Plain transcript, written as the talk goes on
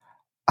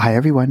Hi,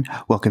 everyone.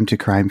 Welcome to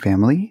Crime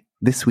Family.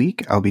 This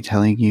week, I'll be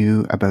telling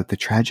you about the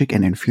tragic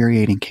and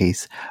infuriating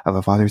case of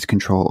a father's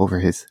control over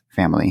his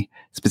family,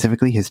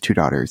 specifically his two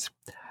daughters.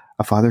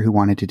 A father who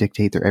wanted to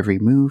dictate their every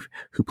move,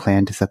 who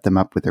planned to set them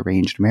up with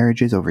arranged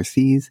marriages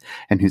overseas,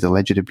 and whose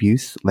alleged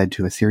abuse led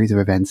to a series of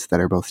events that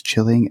are both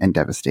chilling and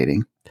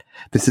devastating.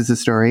 This is the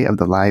story of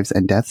the lives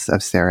and deaths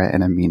of Sarah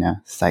and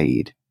Amina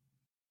Saeed.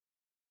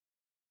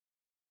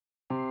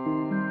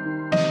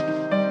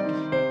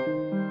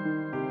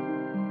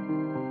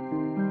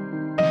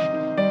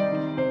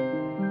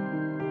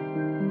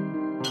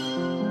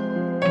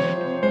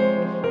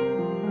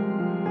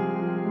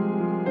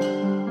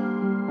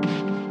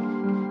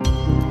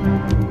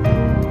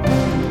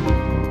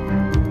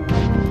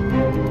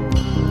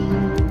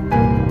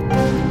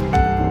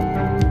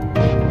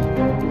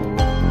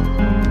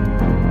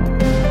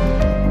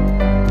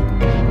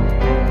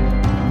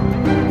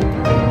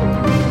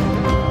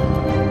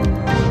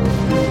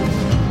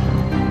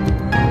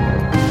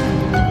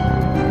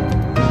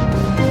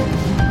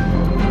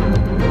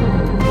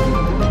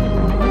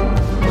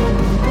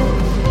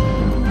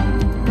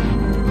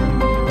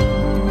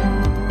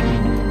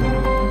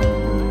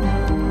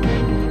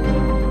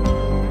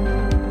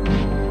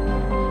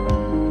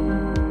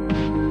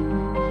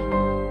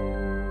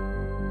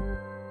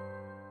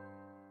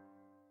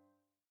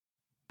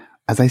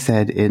 As I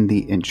said in the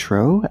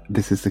intro,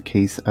 this is the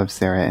case of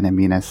Sarah and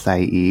Amina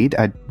Saeed.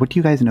 What do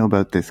you guys know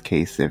about this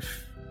case,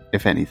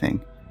 if anything?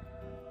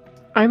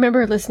 I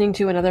remember listening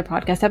to another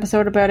podcast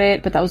episode about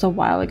it, but that was a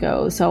while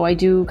ago. So I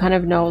do kind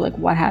of know like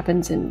what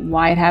happens and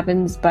why it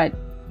happens, but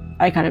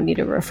I kind of need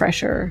a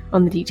refresher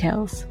on the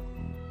details.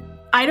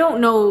 I don't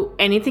know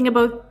anything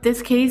about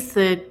this case.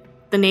 The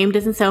name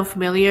doesn't sound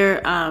familiar.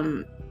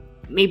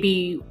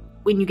 Maybe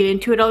when you get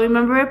into it, I'll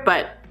remember it.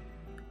 But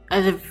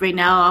as of right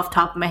now, off the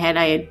top of my head,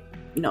 I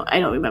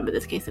don't remember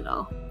this case at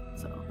all.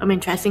 So I'm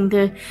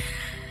interested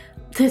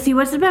to see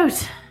what it's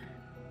about.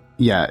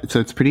 Yeah, so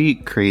it's pretty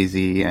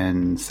crazy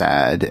and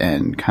sad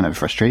and kind of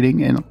frustrating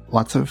in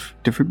lots of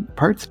different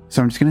parts.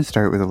 So I'm just going to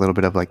start with a little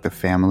bit of like the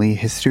family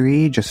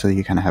history, just so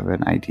you kind of have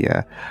an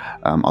idea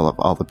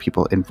all the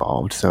people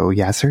involved. So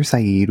Yasser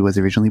Saeed was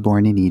originally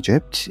born in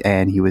Egypt,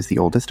 and he was the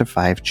oldest of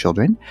 5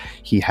 children.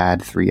 He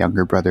had 3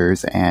 younger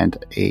brothers and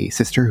a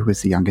sister who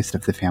was the youngest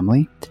of the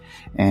family.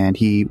 And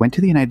he went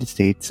to the United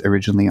States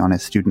originally on a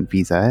student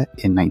visa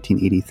in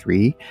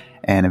 1983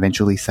 and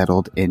eventually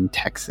settled in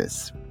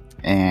Texas.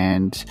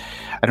 And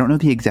I don't know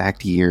the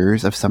exact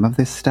years of some of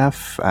this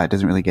stuff. It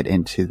doesn't really get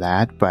into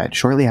that. But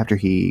shortly after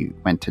he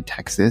went to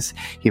Texas,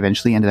 he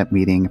eventually ended up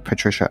meeting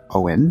Patricia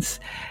Owens.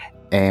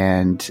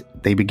 And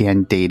they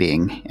began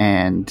dating.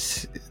 And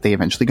they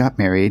eventually got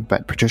married.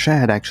 But Patricia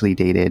had actually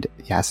dated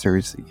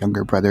Yasser's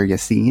younger brother,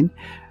 Yassine,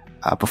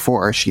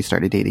 before she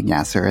started dating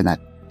Yasser. And that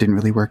didn't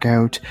really work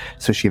out.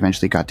 So she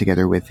eventually got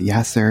together with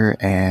Yasser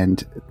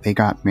and they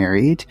got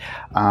married.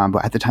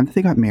 But at the time that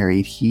they got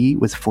married, he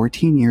was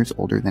 14 years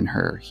older than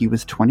her. He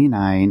was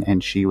 29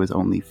 and she was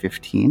only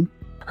 15.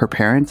 Her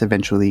parents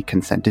eventually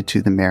consented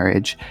to the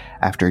marriage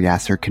after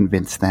Yasser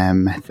convinced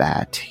them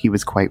that he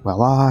was quite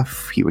well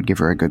off, he would give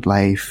her a good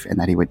life, and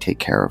that he would take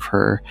care of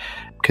her.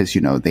 Because,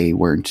 they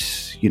weren't,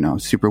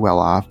 super well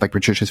off. Like,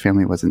 Patricia's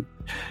family wasn't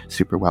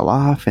super well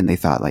off, and they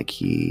thought, like,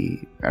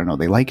 they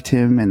liked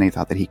him, and they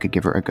thought that he could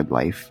give her a good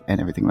life and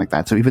everything like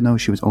that. So even though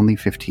she was only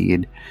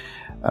 15,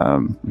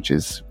 which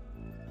is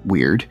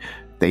weird,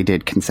 they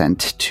did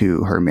consent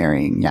to her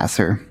marrying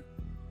Yasser.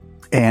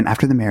 And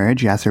after the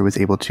marriage, Yasser was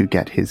able to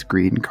get his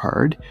green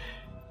card,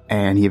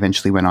 and he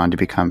eventually went on to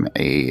become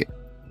a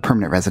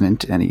permanent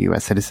resident and a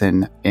U.S.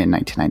 citizen in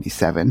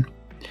 1997.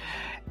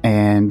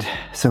 And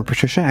so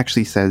Patricia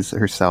actually says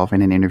herself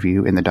in an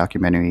interview in the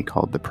documentary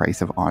called The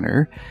Price of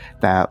Honor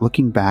that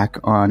looking back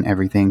on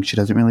everything, she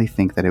doesn't really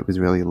think that it was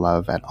really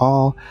love at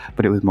all,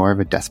 but it was more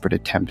of a desperate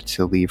attempt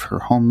to leave her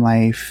home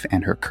life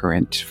and her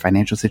current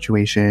financial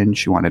situation.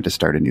 She wanted to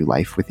start a new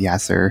life with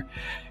Yasser.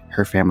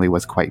 Her family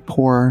was quite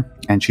poor,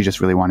 and she just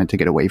really wanted to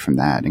get away from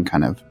that and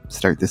kind of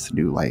start this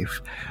new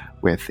life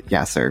with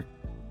Yasser.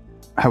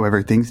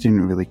 However, things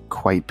didn't really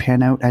quite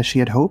pan out as she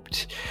had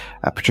hoped.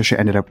 Patricia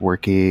ended up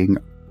working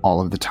all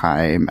of the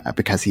time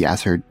because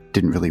Yasser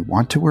didn't really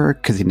want to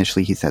work, because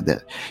initially he said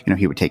that,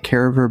 he would take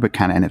care of her, but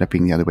kind of ended up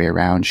being the other way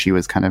around. She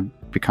was kind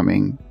of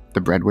becoming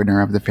the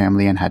breadwinner of the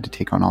family and had to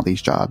take on all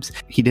these jobs.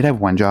 He did have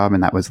one job,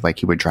 and that was like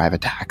he would drive a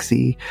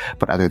taxi.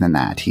 But other than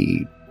that,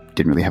 he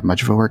didn't really have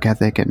much of a work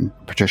ethic, and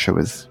Patricia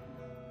was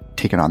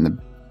taking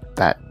on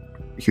that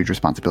huge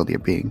responsibility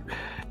of being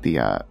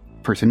the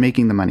person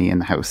making the money in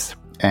the house.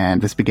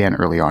 And this began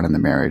early on in the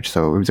marriage.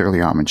 So it was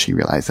early on when she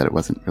realized that it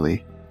wasn't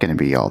really going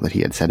to be all that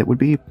he had said it would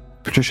be.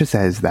 Patricia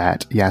says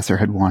that Yasser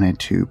had wanted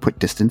to put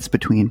distance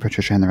between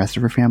Patricia and the rest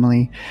of her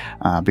family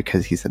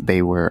because he said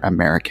they were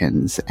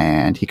Americans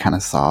and he kind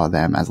of saw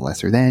them as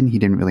lesser than. He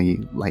didn't really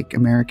like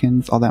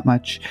Americans all that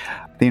much.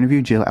 They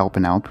interviewed Jill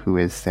Alpenalp, who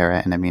is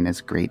Sarah and Amina's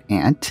great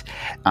aunt,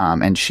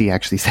 and she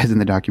actually says in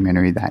the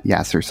documentary that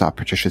Yasser saw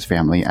Patricia's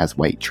family as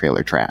white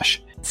trailer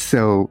trash.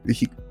 So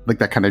like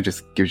that kind of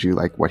just gives you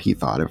like what he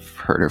thought of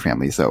her and her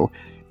family. So,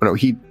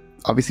 he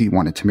obviously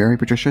wanted to marry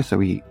Patricia, so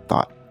he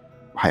thought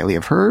highly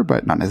of her,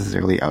 but not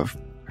necessarily of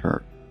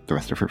the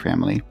rest of her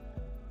family.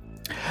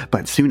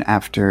 But soon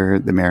after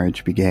the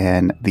marriage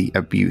began, the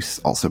abuse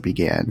also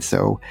began.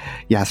 So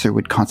Yasser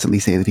would constantly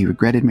say that he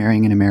regretted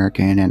marrying an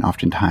American, and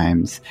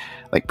oftentimes,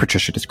 like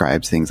Patricia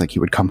describes things like he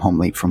would come home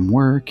late from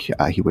work,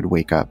 he would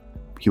wake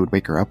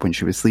her up when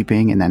she was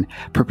sleeping, and then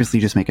purposely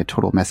just make a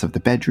total mess of the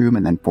bedroom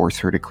and then force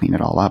her to clean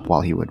it all up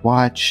while he would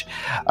watch.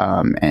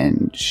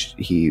 And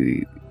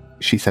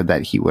she said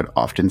that he would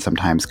often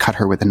sometimes cut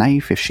her with a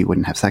knife if she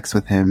wouldn't have sex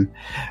with him.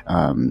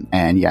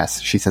 And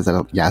yes, she says that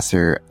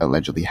Yasser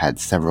allegedly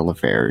had several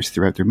affairs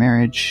throughout their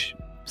marriage.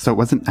 So it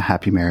wasn't a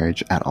happy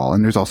marriage at all.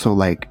 And there's also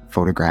like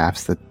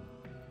photographs that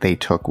they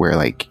took where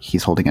like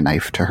he's holding a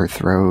knife to her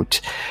throat.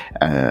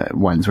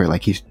 Ones where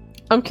like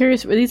I'm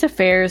curious, were these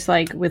affairs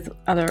like with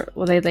other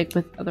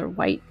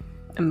white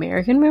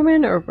American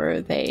women, or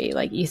were they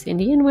like East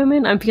Indian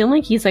women? I'm feeling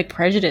like he's like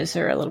prejudiced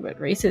or a little bit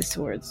racist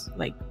towards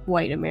like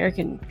white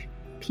American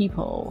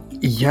people.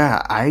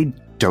 Yeah, I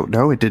don't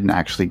know. It didn't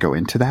actually go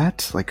into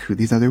that, like who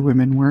these other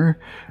women were.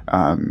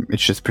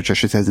 It's just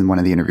Patricia says in one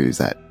of the interviews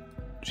that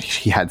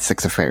he had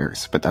 6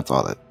 affairs, but that's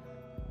all that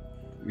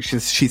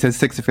she says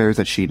 6 affairs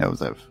that she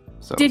knows of.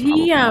 So did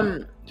he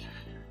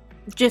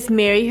just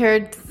marry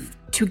her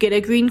to get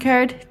a green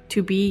card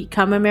to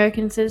become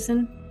American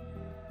citizen?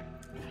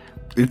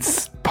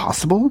 It's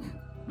possible.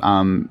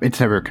 It's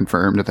never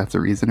confirmed that that's a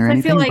reason or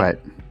anything.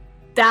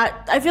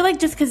 I feel like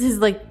just because his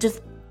like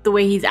just the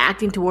way he's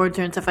acting towards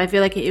her and stuff, I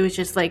feel like it was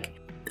just like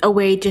a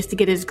way just to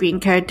get his green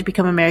card to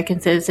become American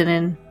citizen.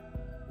 And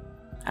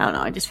I don't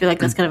know. I just feel like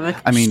that's kind of a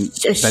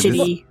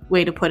shitty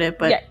way to put it.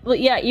 But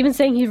yeah, even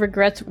saying he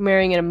regrets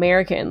marrying an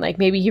American, like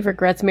maybe he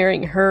regrets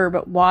marrying her,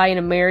 but why an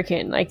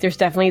American? Like there's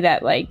definitely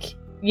that like,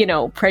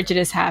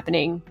 prejudice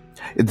happening.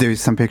 There's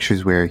some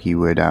pictures where he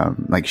would,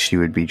 like she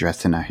would be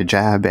dressed in a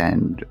hijab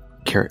and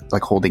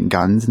like holding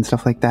guns and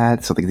stuff like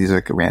that. So like these are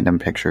like random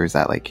pictures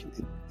that like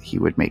he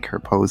would make her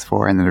pose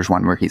for. And then there's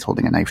one where he's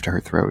holding a knife to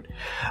her throat.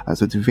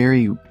 So it's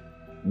very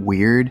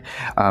weird.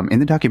 In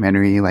the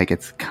documentary, like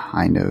it's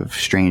kind of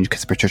strange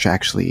because Patricia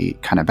actually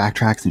kind of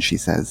backtracks and she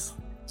says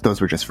those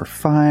were just for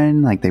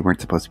fun. Like they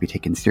weren't supposed to be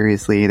taken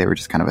seriously. They were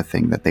just kind of a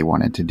thing that they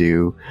wanted to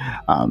do.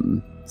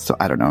 So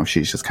I don't know if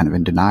she's just kind of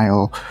in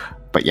denial,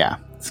 but yeah.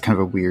 It's kind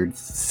of a weird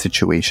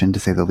situation, to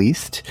say the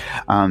least.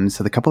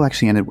 So the couple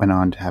actually went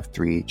on to have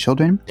 3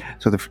 children.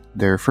 So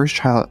their first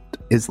child,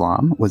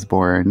 Islam, was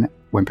born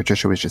when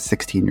Patricia was just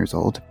 16 years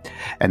old.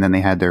 And then they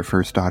had their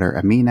first daughter,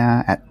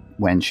 Amina,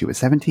 when she was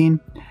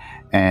 17.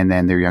 And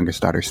then their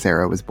youngest daughter,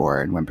 Sarah, was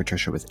born when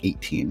Patricia was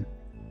 18.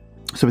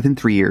 So within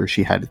 3 years,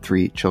 she had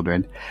 3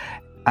 children.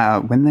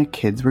 When the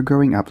kids were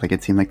growing up, like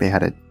it seemed like they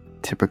had a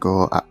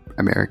typical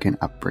American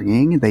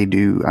upbringing. They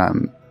do...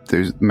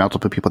 There's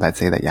multiple people that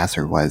say that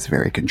Yasser was a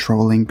very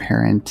controlling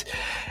parent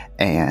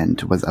and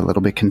was a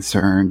little bit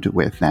concerned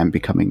with them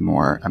becoming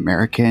more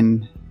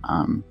American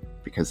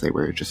because they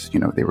were just,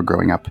 they were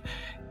growing up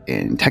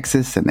in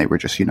Texas and they were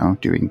just,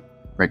 doing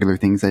regular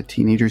things that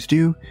teenagers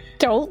do.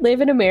 Don't live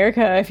in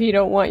America if you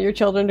don't want your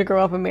children to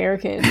grow up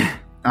American.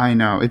 I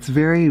know. It's a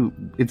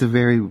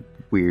very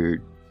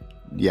weird,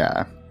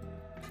 yeah.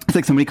 It's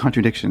like so many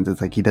contradictions.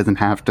 It's like he doesn't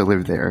have to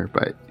live there,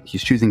 but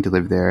he's choosing to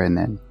live there and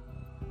then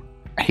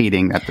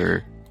hating that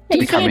they're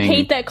you can't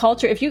hate that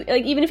culture. If you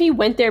like, even if he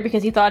went there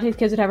because he thought his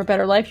kids would have a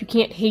better life, you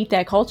can't hate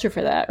that culture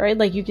for that, right?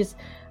 Like you just,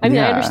 I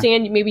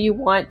understand maybe you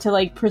want to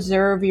like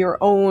preserve your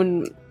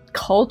own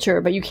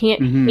culture, but you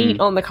can't hate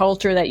on the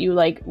culture that you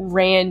like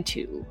ran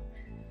to.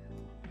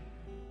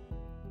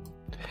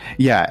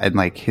 Yeah, and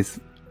like his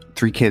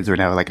 3 kids are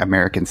now like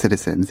American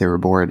citizens. They were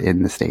born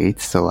in the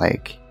States, so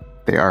like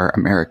they are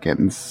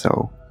Americans.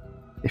 So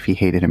if he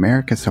hated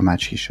America so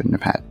much, he shouldn't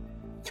have had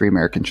 3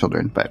 American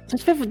children. But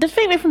just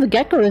right from the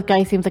get-go, this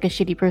guy seems like a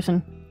shitty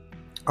person.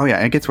 Oh yeah,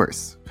 it gets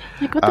worse.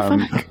 Like what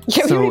the fuck?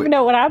 Yeah, we don't even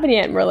know what happened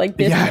yet, and we're like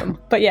dissing him.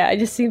 But yeah, it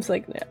just seems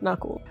like not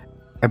cool.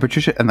 And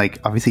Patricia, and like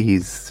obviously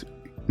he's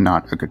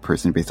not a good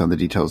person based on the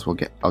details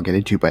I'll get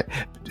into, but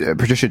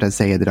Patricia does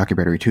say in the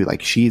documentary too,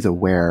 like she's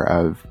aware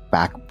of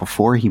back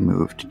before he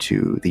moved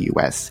to the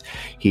US,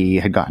 he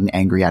had gotten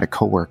angry at a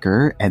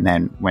coworker, and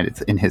then when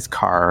it's in his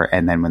car,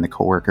 and then when the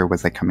coworker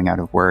was like coming out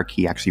of work,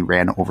 he actually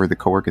ran over the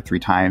coworker 3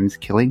 times,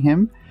 killing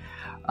him,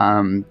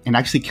 and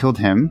actually killed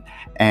him,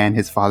 and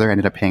his father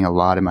ended up paying a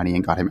lot of money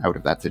and got him out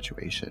of that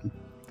situation.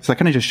 So that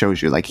kind of just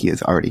shows you like he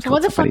has already killed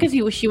what the somebody.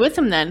 fuck was she with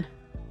him then?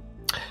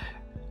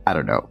 I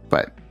don't know,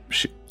 but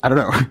I don't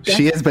know.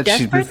 She is, but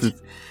this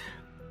is.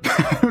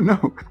 I don't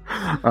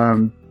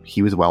know.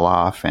 He was well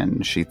off,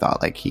 and she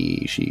thought like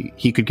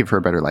he could give her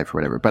a better life or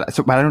whatever. But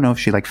I don't know if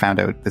she like found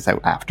out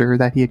after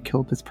that he had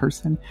killed this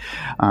person,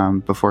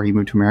 before he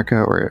moved to America,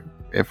 or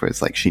if it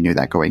was like she knew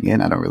that going in.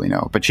 I don't really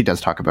know. But she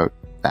does talk about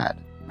that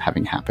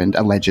having happened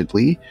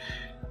allegedly.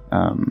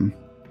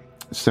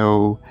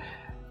 So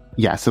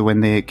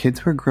when the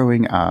kids were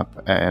growing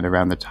up, and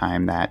around the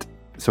time that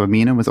So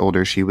Amina was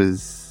older. She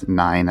was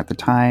 9 at the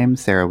time.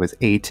 Sarah was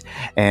 8.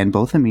 And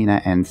both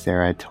Amina and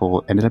Sarah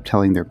ended up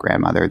telling their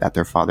grandmother that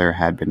their father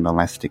had been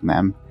molesting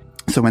them.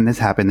 So when this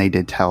happened, they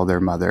did tell their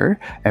mother,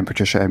 and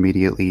Patricia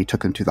immediately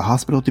took them to the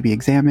hospital to be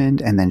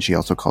examined. And then she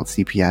also called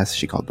CPS.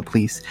 She called the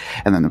police.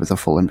 And then there was a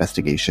full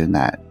investigation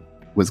that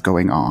was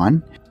going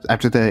on.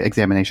 After the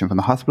examination from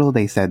the hospital,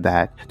 they said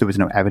that there was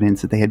no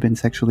evidence that they had been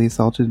sexually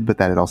assaulted, but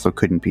that it also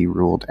couldn't be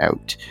ruled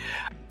out.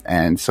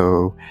 And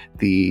so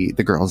the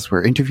girls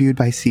were interviewed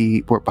by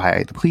the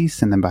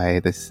police and then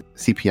by the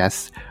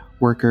CPS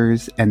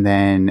workers. And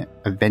then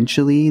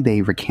eventually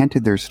they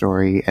recanted their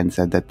story and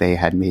said that they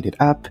had made it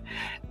up.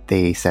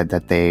 They said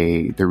that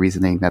the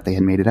reasoning that they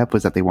had made it up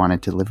was that they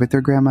wanted to live with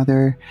their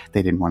grandmother.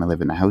 They didn't want to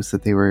live in the house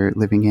that they were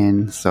living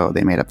in. So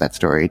they made up that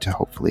story to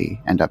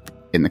hopefully end up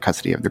in the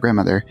custody of their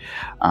grandmother.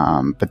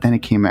 But then it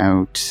came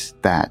out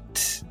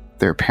that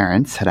their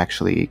parents had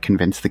actually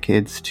convinced the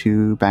kids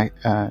to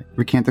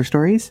recant their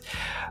stories.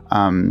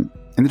 In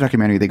the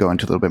documentary, they go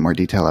into a little bit more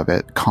detail of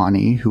it.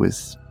 Connie, who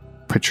is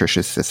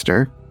Patricia's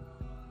sister,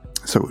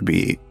 so it would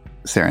be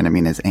Sarah and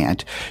Amina's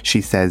aunt,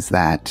 she says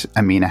that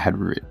Amina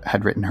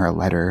had written her a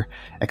letter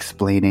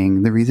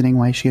explaining the reasoning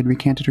why she had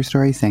recanted her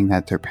story, saying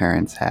that their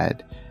parents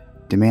had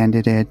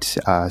demanded it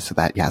so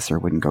that Yasser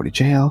wouldn't go to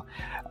jail.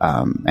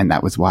 And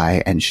that was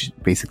why. And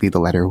basically the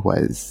letter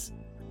was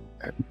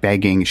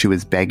she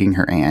was begging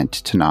her aunt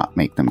to not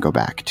make them go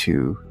back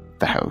to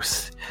the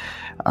house.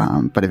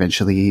 But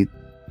eventually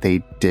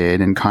they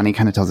did. And Connie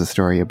kind of tells a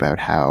story about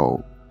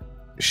how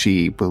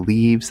she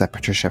believes that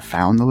Patricia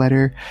found the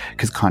letter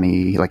because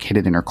Connie hid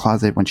it in her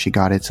closet when she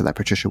got it so that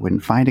Patricia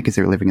wouldn't find it because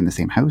they were living in the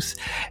same house.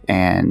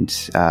 And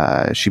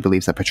she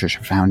believes that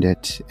Patricia found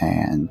it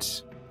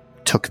and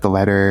took the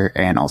letter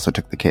and also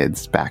took the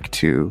kids back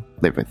to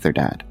live with their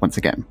dad once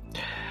again.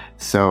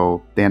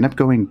 So they end up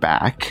going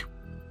back,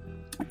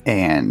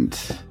 and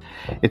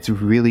it's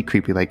really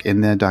creepy.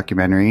 In the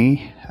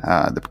documentary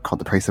called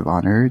The Price of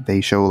Honor, they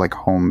show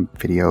home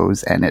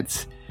videos, and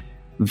it's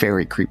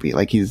very creepy.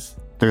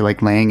 They're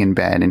laying in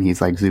bed and he's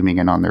zooming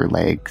in on their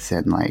legs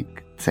and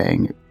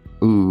saying,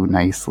 "Ooh,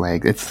 nice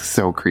leg." It's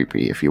so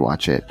creepy if you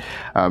watch it.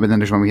 But then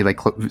there's one where he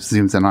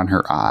zooms in on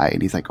her eye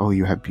and he's like, "Oh,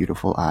 you have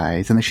beautiful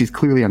eyes." And then she's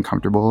clearly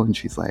uncomfortable and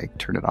she's like,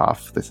 "Turn it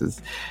off. This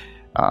is,"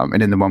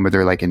 and in the one where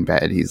they're in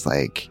bed, he's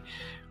like,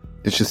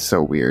 it's just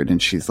so weird.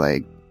 And she's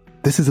like,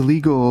 "This is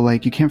illegal.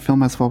 You can't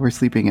film us while we're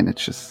sleeping." And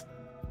it's just,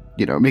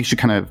 it makes you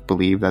kind of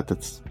believe that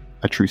that's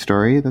a true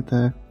story that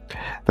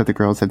the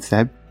girls had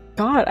said.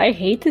 God, I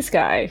hate this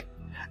guy.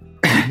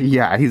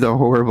 Yeah, he's a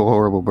horrible,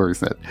 horrible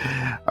person.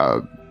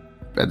 And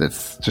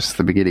that's just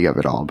the beginning of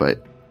it all.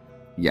 But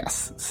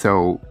yes,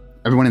 so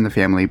everyone in the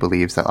family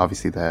believes that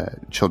obviously the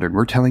children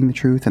were telling the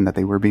truth and that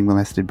they were being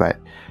molested. But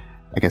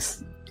I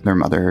guess their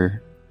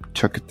mother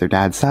took their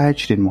dad's side.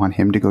 She didn't want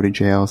him to go to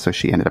jail. So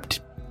she ended up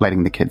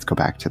letting the kids go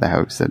back to the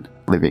house and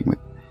living with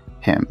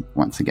him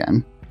once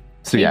again.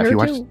 So yeah, if you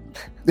watch,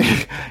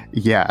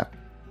 yeah.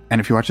 And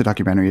if you watch the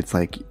documentary, it's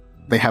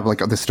they have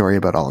the story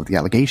about all of the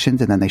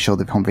allegations, and then they show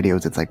the home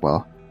videos. It's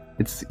well,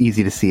 it's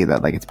easy to see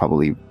that it's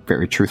probably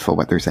very truthful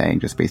what they're saying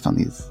just based on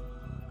these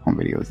home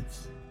videos.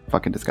 It's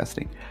fucking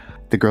disgusting.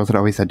 The girls had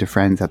always said to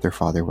friends that their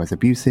father was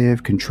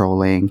abusive,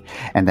 controlling,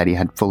 and that he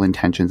had full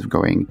intentions of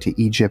going to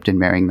Egypt and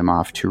marrying them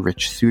off to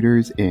rich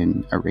suitors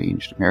in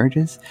arranged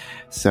marriages.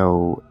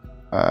 So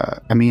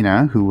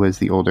Amina, who was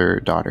the older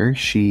daughter,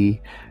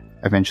 she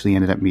eventually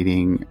ended up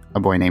meeting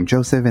a boy named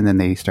Joseph, and then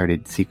they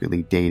started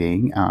secretly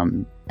dating.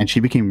 And she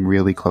became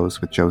really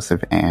close with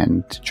Joseph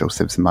and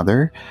Joseph's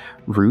mother,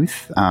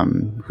 Ruth,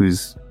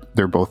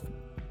 they're both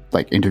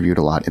interviewed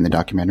a lot in the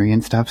documentary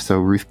and stuff. So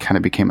Ruth kind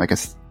of became a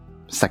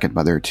second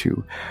mother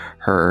to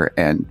her.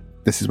 And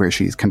this is where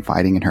she's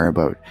confiding in her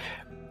about,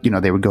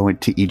 they would go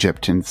into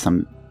Egypt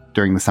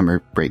during the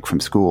summer break from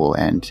school.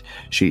 And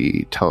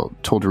she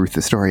told Ruth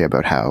the story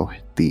about how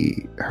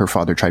her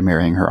father tried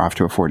marrying her off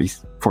to a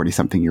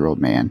 40-something-year-old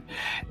man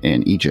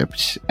in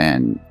Egypt,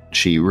 and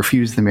she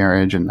refused the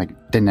marriage and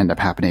didn't end up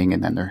happening.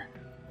 And then they're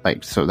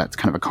so that's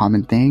kind of a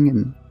common thing.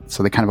 And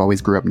so they kind of always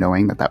grew up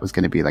knowing that was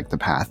going to be the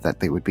path that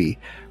they would be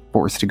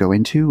forced to go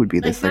into, would be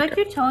this. I feel like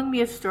you're telling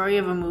me a story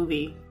of a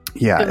movie.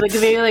 Yeah.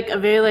 A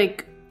very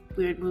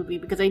weird movie,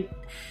 because I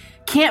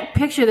can't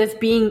picture this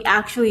being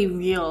actually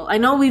real. I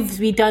know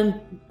we've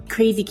done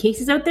crazy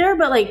cases out there,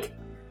 but I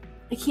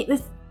can't,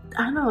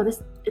 I don't know,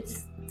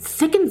 it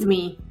sickens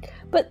me.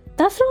 But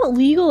that's not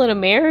legal in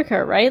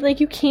America, right?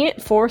 You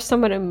can't force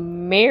someone to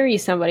marry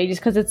somebody just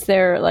because it's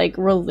their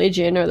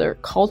religion or their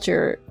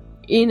culture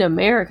in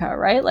America,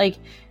 right?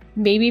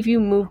 Maybe if you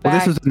move back. Well,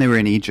 this was when they were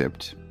in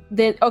Egypt.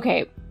 Then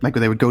okay.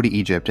 They would go to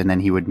Egypt, and then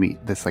he would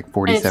meet this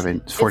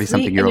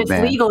 40-something-year-old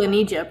man. It's legal in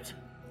Egypt.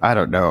 I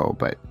don't know,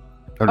 but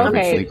I don't know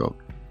if it's legal.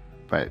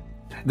 But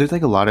there's a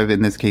lot of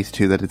in this case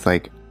too that it's I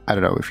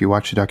don't know, if you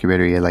watch the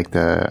documentary and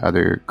the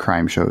other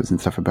crime shows and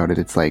stuff about it,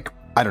 it's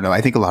I don't know.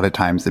 I think a lot of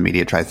times the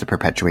media tries to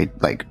perpetuate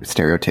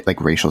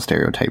racial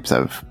stereotypes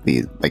of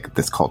the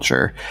this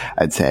culture.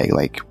 I'd say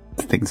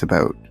things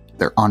about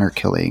their honor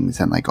killings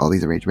and like all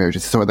these arranged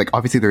marriages. So like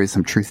obviously there is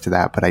some truth to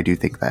that, but I do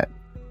think that,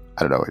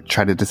 I don't know,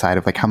 try to decide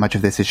of like how much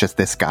of this is just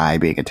this guy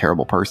being a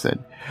terrible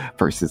person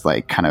versus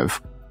like kind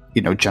of,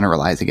 you know,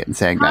 generalizing it and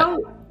saying how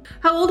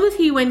old was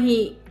he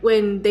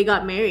when they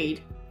got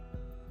married?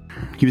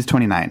 He was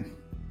 29.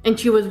 And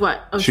she was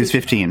what? Oh, she was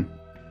 15.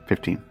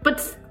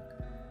 But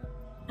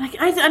like,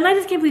 I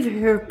just can't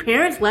believe her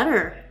parents let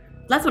her.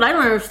 That's what I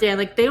don't understand.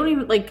 Like, they don't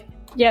even like.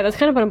 Yeah, that's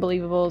kind of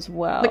unbelievable as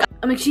well. Like,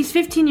 I mean, she's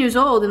 15 years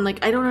old, and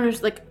like, I don't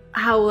understand like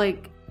how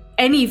like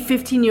any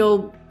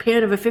 15-year-old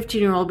parent of a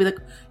 15-year-old be like,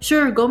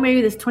 sure, go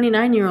marry this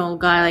 29-year-old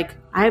guy. Like,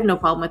 I have no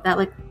problem with that.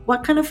 Like,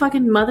 what kind of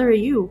fucking mother are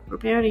you or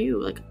parent are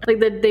you? Like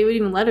that they would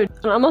even let her.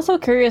 I'm also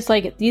curious,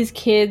 like, these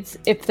kids,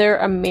 if they're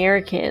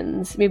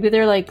Americans, maybe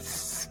they're like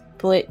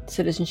split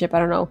citizenship. I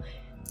don't know.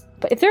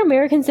 But if they're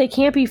Americans, they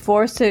can't be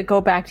forced to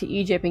go back to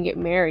Egypt and get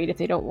married if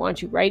they don't want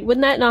to, right?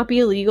 Wouldn't that not be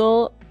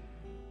illegal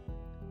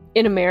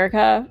in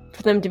America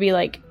for them to be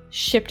like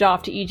shipped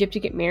off to Egypt to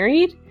get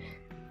married?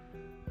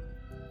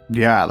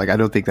 Yeah, like I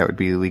don't think that would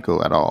be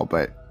illegal at all,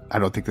 but I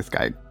don't think this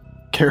guy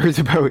cares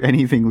about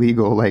anything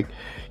legal. Like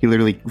he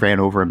literally ran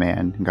over a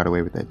man and got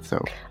away with it.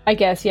 So I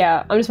guess,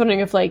 yeah. I'm just wondering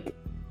if like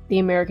the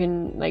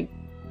American like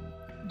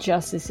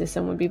justice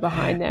system would be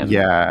behind them.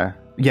 Yeah,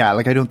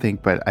 like I don't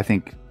think, but I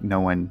think no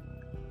one.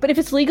 But if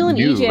it's legal in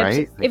Egypt,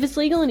 right? If it's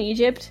legal in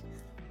Egypt,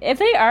 if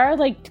they are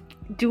like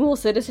dual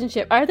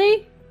citizenship, are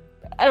they?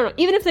 I don't know.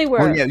 Even if they were,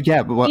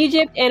 but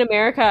Egypt and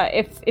America,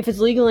 if it's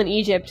legal in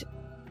Egypt,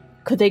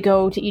 could they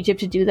go to Egypt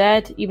to do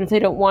that? Even if they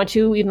don't want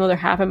to, even though they're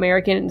half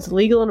American and it's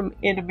legal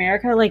in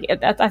America, like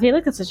I feel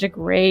like that's such a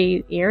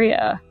gray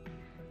area.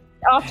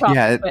 Off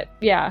topic, but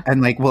yeah.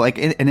 And like, well, like,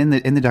 in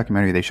the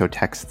documentary, they show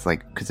texts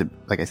like, because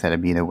like I said,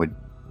 Amina would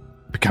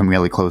become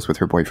really close with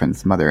her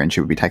boyfriend's mother, and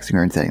she would be texting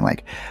her and saying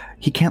like,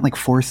 he can't like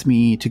force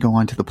me to go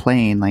onto the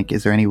plane. Like,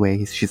 is there any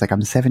way? She's like,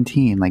 I'm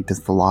 17. Like,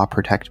 does the law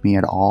protect me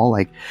at all?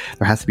 Like,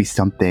 there has to be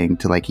something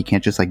to like, he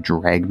can't just like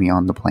drag me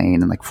on the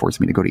plane and like force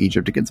me to go to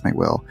Egypt against my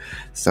will.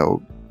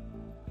 So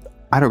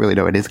I don't really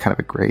know. It is kind of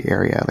a gray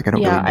area. Like, I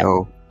don't really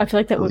know. I feel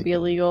like that would be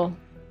illegal,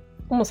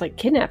 almost like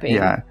kidnapping.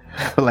 Yeah,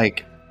 but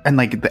like, and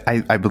like,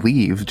 I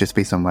believe just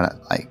based on what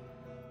like,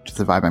 just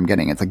the vibe I'm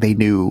getting, it's like they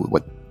knew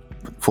what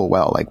full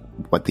well like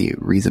what the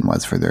reason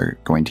was for their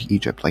going to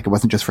Egypt. Like it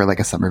wasn't just for like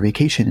a summer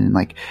vacation in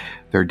like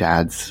their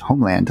dad's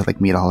homeland to like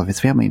meet all of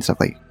his family and stuff.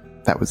 Like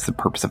that was the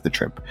purpose of the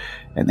trip,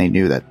 and they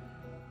knew that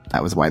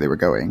was why they were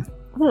going.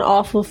 What an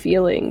awful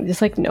feeling,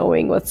 just like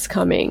knowing what's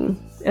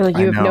coming and like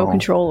you have no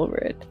control over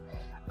it.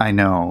 I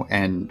know,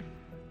 and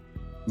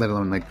let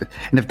alone like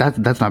and if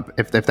that's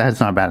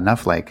not bad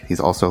enough, like he's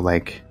also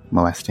like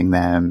molesting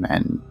them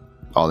and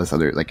all this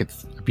other, like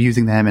it's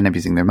abusing them and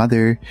abusing their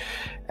mother.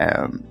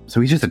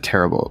 So he's just a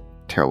terrible,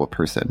 terrible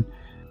person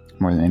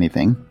more than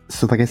anything.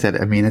 So like I said,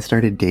 Amina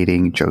started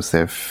dating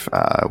Joseph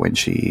when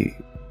she,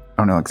 I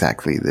don't know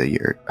exactly the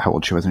year, how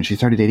old she was when she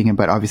started dating him,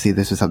 but obviously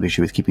this was something she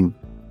was keeping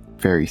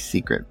very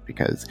secret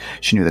because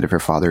she knew that if her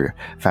father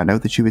found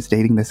out that she was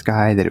dating this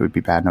guy, that it would be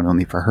bad not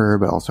only for her,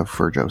 but also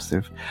for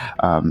Joseph.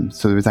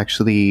 So there was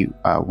actually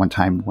one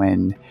time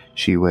when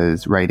she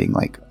was writing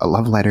like a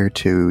love letter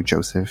to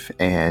Joseph,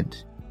 and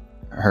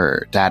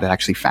her dad had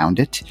actually found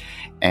it,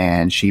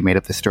 and she made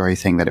up the story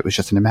saying that it was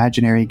just an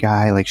imaginary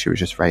guy, like she was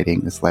just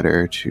writing this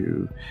letter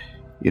to,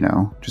 you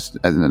know, just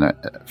as a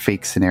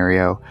fake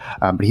scenario.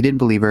 But he didn't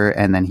believe her,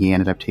 and then he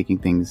ended up taking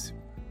things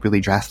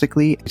really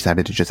drastically. He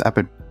decided to just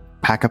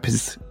pack up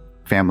his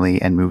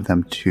family and move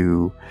them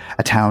to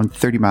a town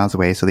 30 miles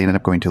away. So they ended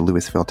up going to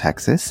Lewisville,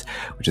 Texas,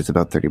 which is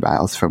about 30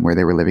 miles from where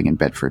they were living in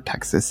Bedford,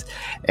 Texas.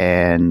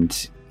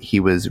 And he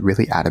was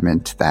really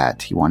adamant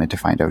that he wanted to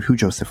find out who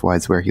Joseph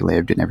was, where he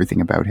lived, and everything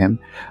about him.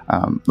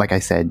 Like I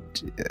said,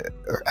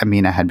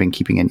 Amina had been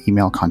keeping an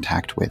email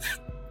contact with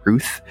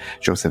Ruth,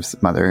 Joseph's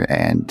mother,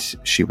 and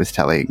she was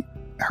telling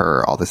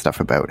her all this stuff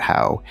about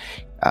how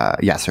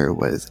Yasser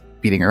was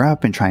beating her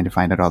up and trying to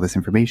find out all this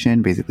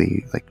information,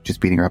 basically like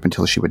just beating her up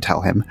until she would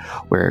tell him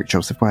where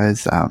Joseph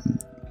was.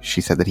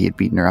 She said that he had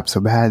beaten her up so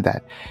bad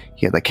that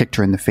he had like kicked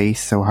her in the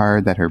face so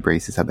hard that her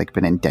braces had like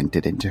been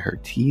indented into her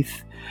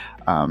teeth.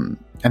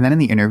 And then in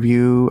the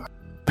interview,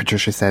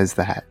 Patricia says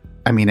that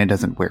Amina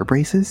doesn't wear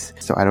braces.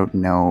 So I don't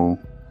know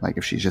like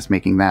if she's just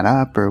making that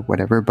up or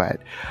whatever,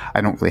 but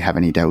I don't really have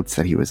any doubts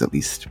that he was at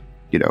least,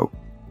 you know,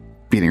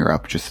 beating her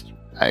up. Just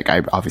like,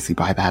 I obviously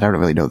buy that. I don't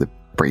really know the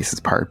braces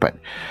part, but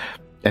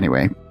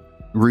anyway,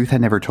 Ruth had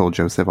never told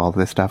Joseph all of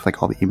this stuff,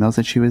 like all the emails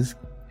that she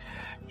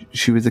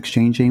was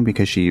exchanging,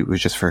 because she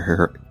was just for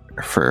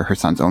her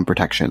son's own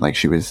protection. Like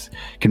she was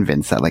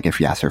convinced that like if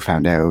Yasser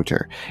found out,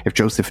 or if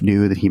Joseph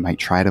knew, that he might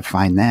try to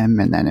find them,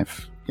 and then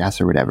if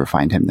Yasser would ever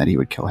find him, that he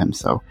would kill him.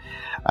 So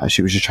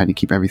she was just trying to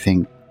keep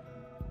everything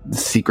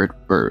secret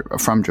or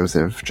from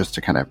Joseph just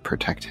to kind of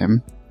protect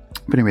him.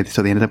 But anyway,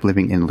 so they ended up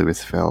living in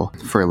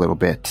Lewisville for a little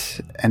bit,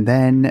 and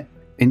then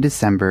in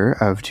December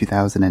of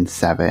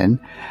 2007,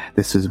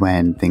 this was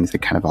when things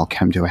had kind of all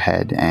come to a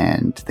head,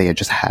 and they had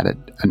just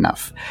had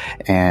enough.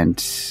 And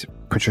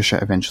Patricia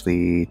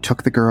eventually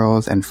took the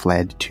girls and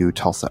fled to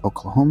Tulsa,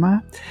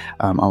 Oklahoma,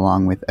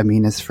 along with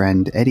Amina's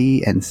friend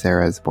Eddie and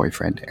Sarah's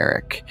boyfriend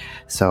Eric.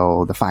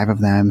 So the 5 of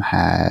them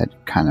had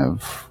kind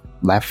of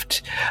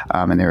left,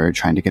 and they were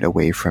trying to get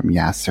away from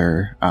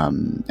Yasser.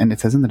 And it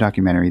says in the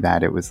documentary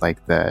that it was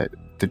like the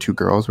 2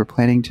 girls were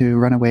planning to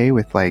run away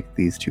with like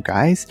these 2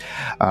 guys,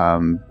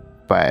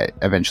 but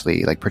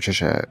eventually like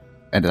Patricia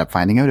ended up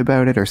finding out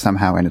about it or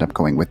somehow ended up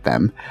going with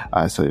them.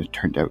 So it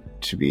turned out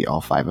to be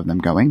all 5 of them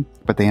going,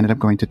 but they ended up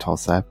going to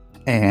Tulsa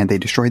and they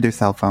destroyed their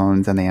cell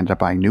phones and they ended up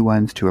buying new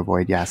ones to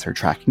avoid Yasser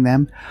tracking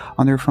them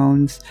on their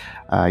phones.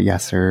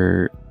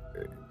 Yasser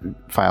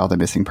filed a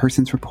missing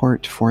persons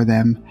report for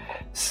them.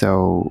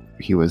 So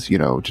he was,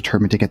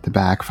 determined to get them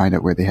back, find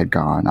out where they had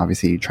gone,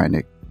 obviously trying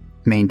to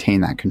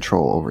maintain that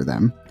control over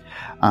them.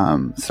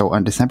 So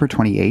on December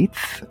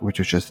 28th, which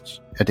was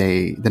just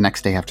the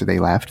next day after they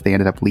left, they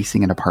ended up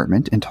leasing an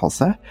apartment in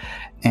Tulsa.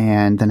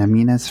 And then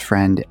Amina's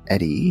friend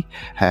Eddie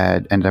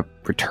had ended up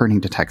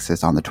returning to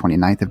Texas on the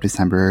 29th of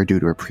December due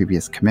to a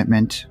previous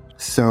commitment.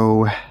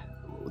 So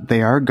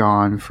they are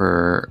gone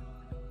for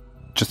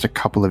just a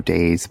couple of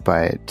days,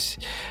 but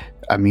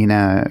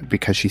Amina,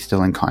 because she's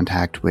still in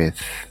contact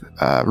with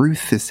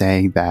Ruth, is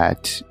saying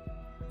that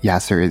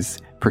Yasser is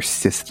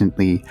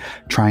persistently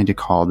trying to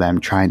call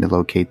them, trying to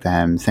locate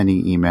them,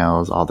 sending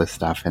emails, all this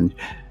stuff. And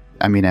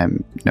Amina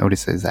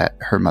notices that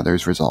her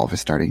mother's resolve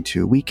is starting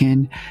to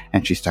weaken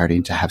and she's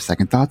starting to have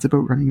second thoughts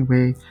about running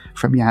away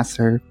from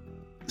Yasser.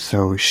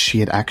 So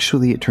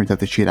it turns out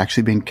that she had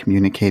actually been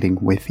communicating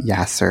with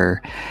Yasser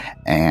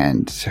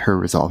and her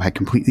resolve had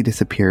completely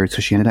disappeared.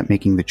 So she ended up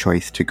making the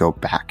choice to go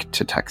back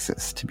to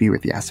Texas to be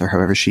with Yasser.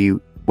 However, she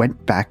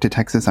went back to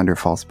Texas under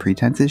false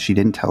pretenses. She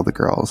didn't tell the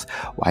girls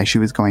why she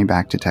was going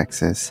back to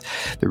Texas.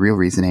 The real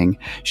reasoning,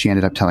 she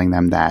ended up telling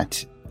them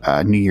that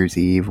New Year's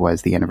Eve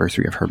was the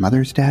anniversary of her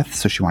mother's death.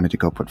 So she wanted to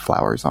go put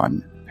flowers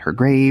on her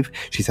grave.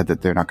 She said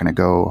that they're not going to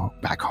go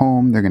back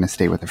home. They're going to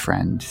stay with a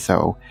friend.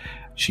 So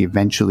she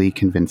eventually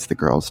convinced the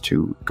girls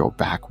to go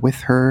back with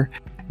her,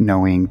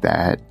 knowing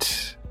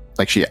that,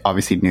 like, she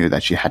obviously knew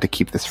that she had to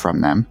keep this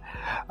from them.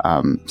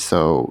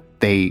 So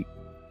they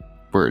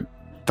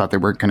thought they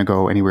weren't going to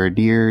go anywhere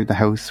near the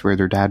house where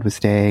their dad was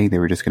staying. They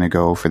were just going to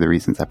go for the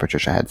reasons that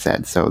Patricia had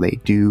said. So they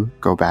do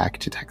go back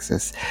to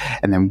Texas.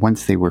 And then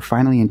once they were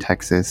finally in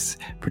Texas,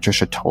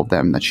 Patricia told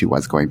them that she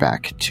was going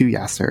back to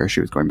Yasser.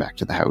 She was going back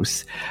to the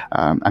house.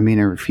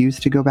 Amina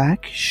refused to go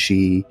back.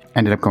 She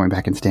ended up going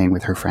back and staying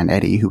with her friend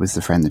Eddie, who was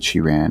the friend that she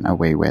ran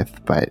away with,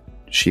 but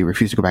she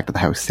refused to go back to the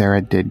house.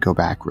 Sarah did go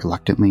back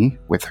reluctantly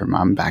with her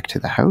mom back to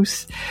the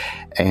house.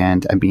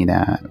 And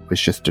Amina was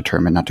just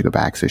determined not to go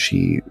back. So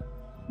she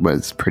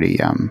was pretty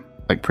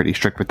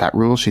strict with that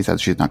rule. She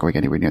said she's not going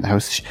anywhere near the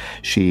house.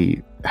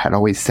 She had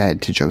always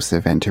said to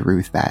Joseph and to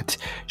Ruth that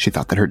she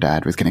thought that her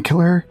dad was going to kill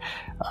her,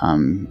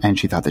 and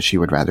she thought that she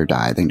would rather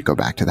die than to go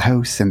back to the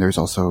house. And there's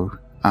also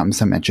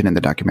some mention in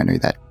the documentary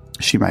that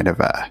she might have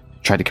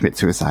tried to commit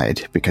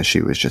suicide because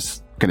she was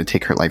just going to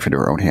take her life into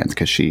her own hands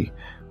because she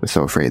was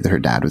so afraid that her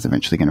dad was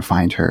eventually going to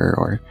find her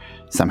or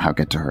somehow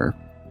get to her.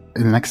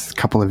 In the next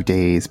couple of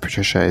days,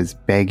 Patricia is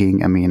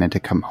begging Amina to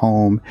come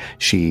home.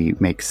 She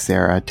makes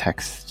Sarah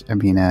text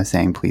Amina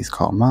saying, please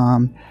call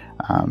mom.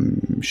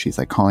 She's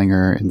like calling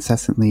her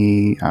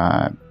incessantly,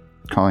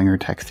 calling her,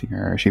 texting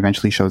her. She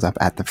eventually shows up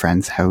at the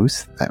friend's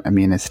house that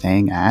Amina is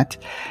staying at.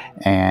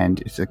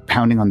 And it's like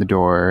pounding on the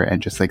door and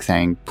just like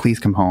saying, please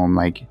come home.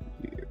 Like,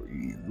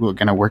 we're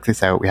going to work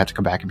this out. We have to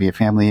come back and be a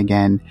family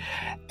again.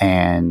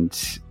 And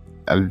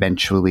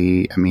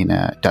eventually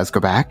Amina does go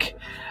back.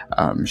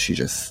 She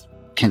just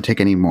can't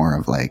take any more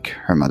of like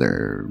her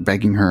mother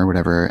begging her or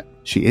whatever.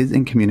 She is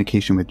in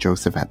communication with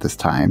Joseph at this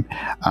time,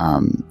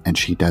 and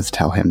she does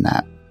tell him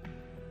that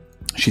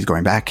she's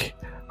going back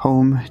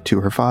home to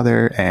her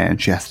father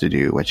and she has to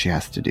do what she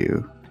has to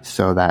do.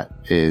 So that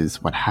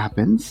is what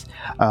happens.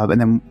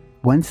 And then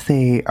once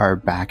they are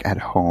back at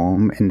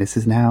home, and this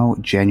is now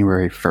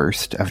January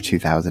 1st of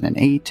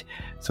 2008,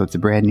 so it's a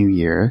brand new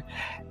year.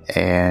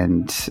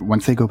 And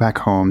once they go back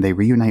home, they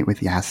reunite with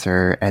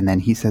Yasser, and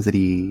then he says that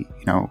he,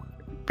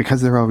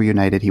 because they're all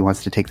reunited, he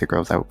wants to take the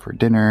girls out for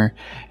dinner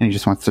and he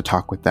just wants to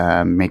talk with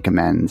them, make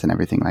amends and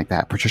everything like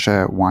that.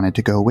 Patricia wanted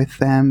to go with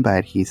them,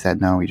 but he said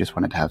no, he just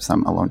wanted to have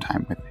some alone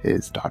time with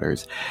his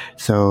daughters.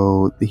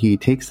 So he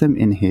takes them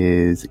in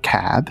his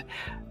cab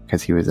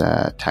because he was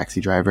a taxi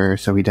driver.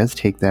 So he does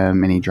take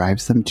them and he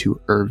drives them to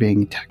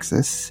Irving,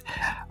 Texas.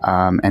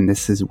 And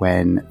this is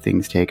when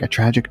things take a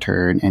tragic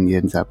turn and he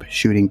ends up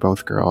shooting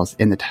both girls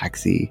in the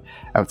taxi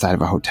outside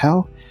of a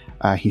hotel.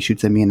 He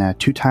shoots Amina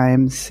 2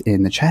 times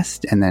in the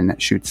chest and then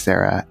shoots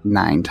Sarah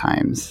 9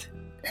 times.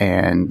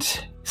 And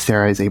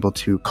Sarah is able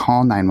to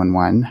call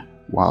 911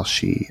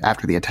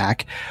 after the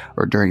attack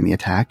or during the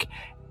attack.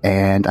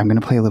 And I'm going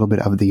to play a little bit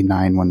of the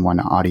 911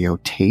 audio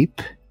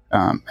tape,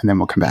 and then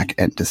we'll come back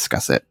and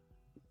discuss it.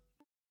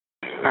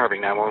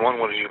 Irving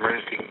 911, what is your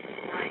emergency?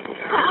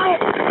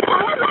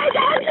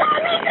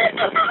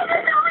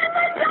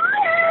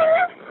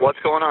 What's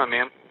going on,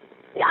 ma'am?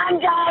 I'm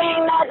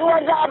dying. That's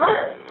what's up.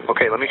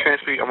 Okay, let me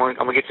transfer you. I'm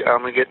gonna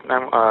get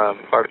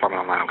fire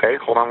department online. Okay,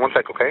 hold on 1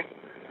 sec. Okay.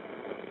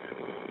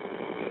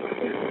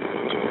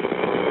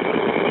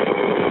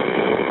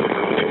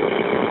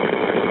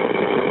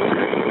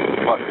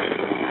 What?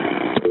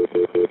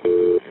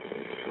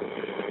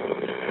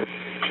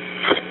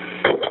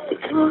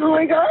 Oh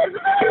my God!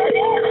 Stop it!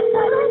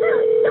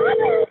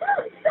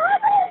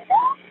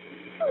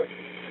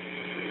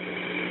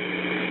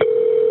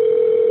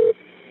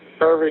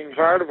 Irving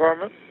Fire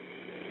Department.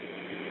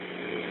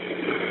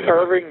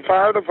 Irving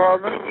Fire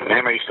Department.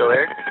 Ma'am, are you still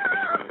there?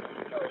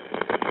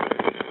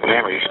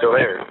 Ma'am, are you still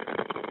there?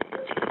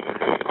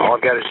 All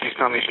I've got is she's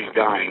telling me she's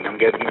dying. I've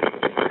got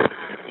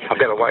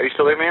a, why are you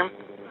still there, ma'am?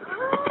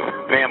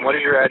 Ma'am, what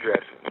is your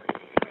address?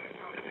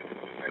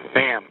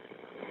 Ma'am.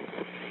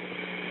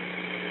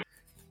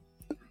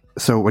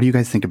 So, what do you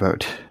guys think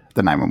about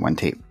the 911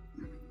 tape?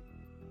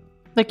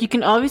 Like, you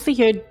can obviously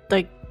hear,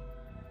 like,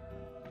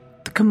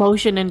 the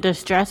commotion and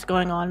distress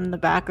going on in the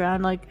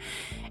background. Like,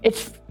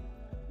 it's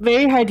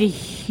very hard to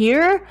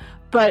hear,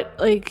 but,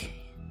 like,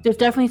 there's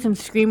definitely some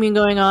screaming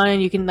going on,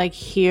 and you can, like,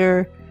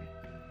 hear,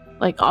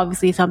 like,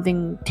 obviously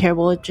something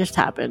terrible had just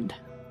happened.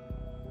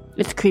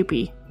 It's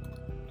creepy.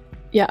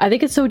 Yeah, I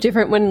think it's so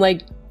different when,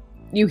 like,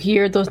 you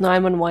hear those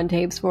 911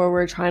 tapes where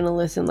we're trying to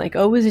listen, like,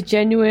 oh, is it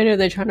genuine, or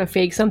they're trying to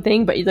fake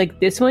something? But, like,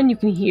 this one, you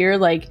can hear,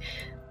 like,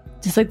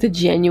 just, like, the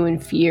genuine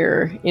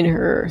fear in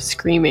her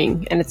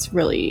screaming, and it's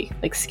really,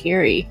 like,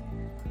 scary.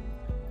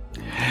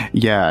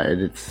 Yeah,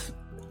 and it's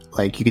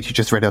like you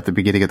just read out the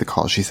beginning of the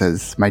call. She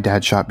says, "My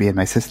dad shot me and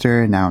my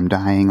sister, and now I'm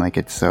dying." Like,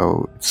 it's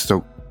so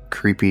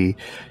creepy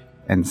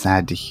and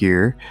sad to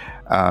hear.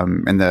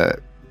 And in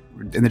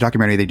the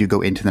documentary, they do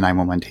go into the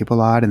 911 tape a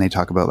lot, and they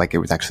talk about, like, it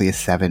was actually a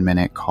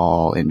 7-minute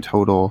call in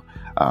total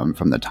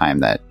from the time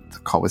that the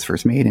call was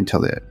first made until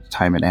the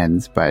time it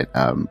ends. But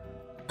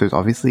there's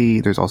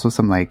also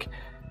some, like,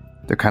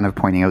 they're kind of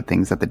pointing out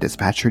things that the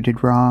dispatcher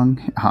did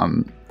wrong.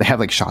 They have,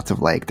 like, shots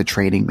of, like, the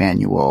training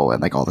manual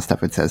and, like, all the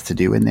stuff it says to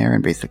do in there,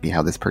 and basically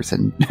how this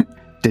person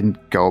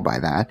didn't go by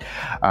that.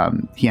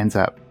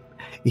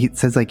 He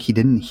says, like, he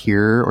didn't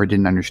hear or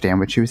didn't understand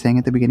what she was saying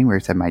at the beginning, where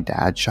it said, "My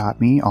dad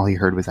shot me." All he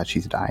heard was that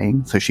she's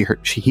dying. So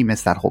he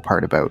missed that whole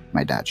part about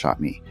 "my dad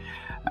shot me."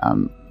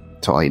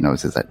 So all he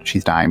knows is that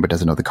she's dying, but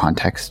doesn't know the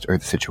context or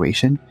the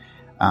situation.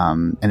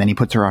 And then he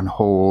puts her on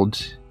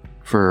hold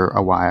for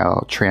a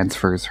while,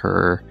 transfers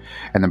her,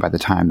 and then by the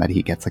time that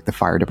he gets, like, the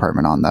fire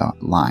department on the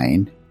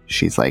line,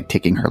 she's, like,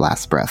 taking her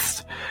last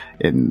breaths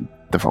in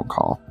the phone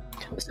call.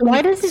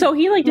 So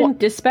he like didn't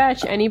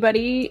dispatch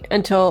anybody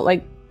until,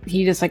 like,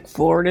 he just, like,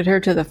 forwarded her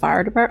to the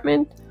fire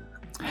department?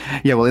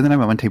 Yeah, well, in the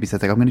 911 tape, he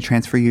says, like, "I'm going to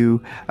transfer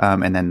you,"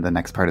 and then the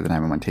next part of the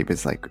 911 tape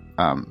is, like,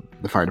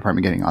 the fire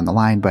department getting on the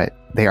line, but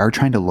they are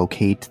trying to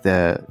locate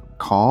the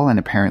call, and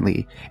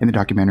apparently in the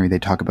documentary they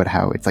talk about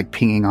how it's, like,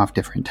 pinging off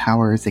different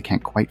towers. They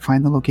can't quite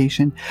find the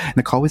location. And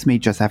the call was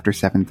made just after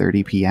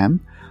 7:30 p.m.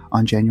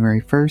 on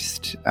January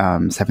 1st,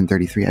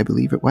 7:33, I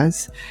believe it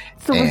was.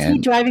 So was he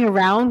driving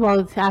around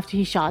after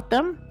he shot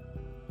them?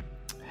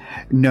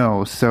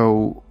 No,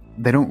 so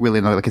they don't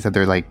really know. Like I said,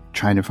 they're, like,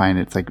 trying to find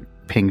it's, like,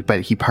 pinged, but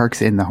he parks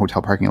in the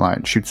hotel parking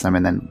lot, shoots them,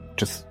 and then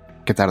just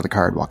gets out of the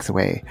car and walks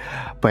away.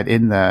 But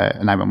in the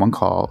 911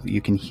 call,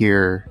 you can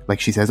hear, like,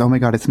 she says, "Oh my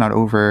God, it's not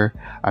over."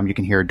 You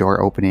can hear a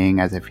door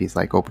opening as if he's,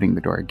 like, opening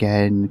the door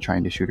again,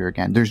 trying to shoot her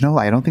again.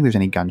 I don't think there's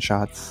any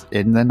gunshots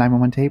in the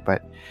 911 tape,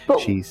 but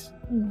she's...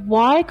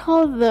 Why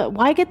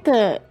get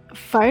the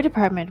fire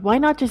department? Why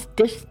not just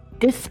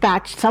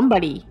dispatch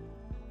somebody?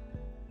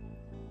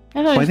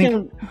 I don't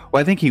understand.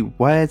 I think he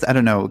was. I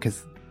don't know,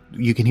 because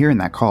you can hear in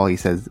that call, he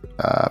says,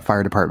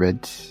 "Fire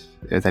department,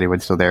 is anyone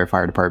still there?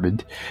 Fire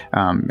department."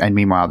 And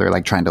meanwhile, they're,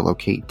 like, trying to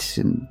locate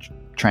and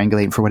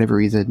triangulate. For whatever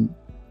reason,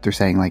 they're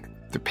saying, like,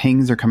 the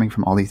pings are coming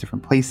from all these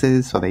different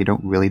places, so they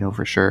don't really know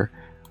for sure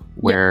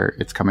where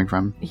it's coming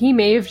from. He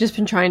may have just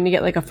been trying to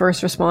get, like, a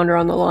first responder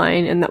on the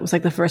line, and that was,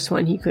 like, the first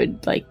one he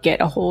could, like,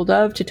 get a hold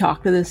of to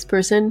talk to this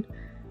person.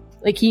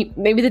 Like,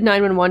 maybe the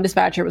 911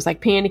 dispatcher was,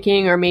 like,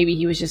 panicking, or maybe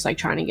he was just, like,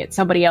 trying to get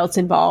somebody else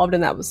involved,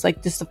 and that was,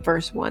 like, just the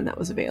first one that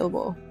was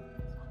available.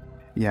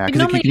 Yeah,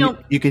 because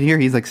you can hear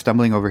he's, like,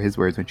 stumbling over his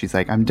words when she's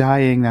like, "I'm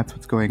dying, that's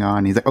what's going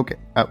on." He's like, "Okay,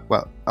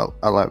 well,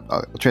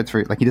 I'll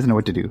transfer." Like, he doesn't know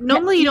what to do.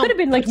 Normally you don't could have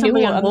been, like, put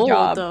somebody new on hold,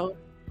 job. though.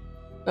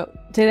 Oh,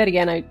 say that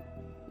again. I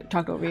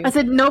talked over you. I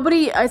said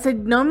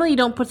normally you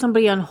don't put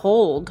somebody on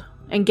hold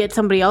and get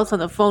somebody else on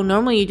the phone.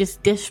 Normally you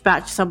just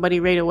dispatch somebody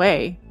right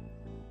away.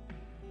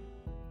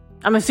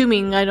 I'm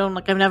assuming. I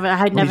had never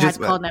had to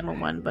call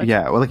 911, but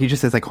yeah, well, like, he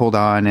just says, like, "Hold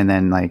on," and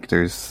then, like,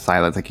 there's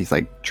silence, like he's,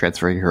 like,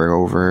 transferring her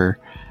over,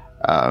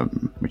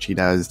 which he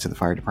does to the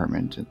fire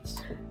department.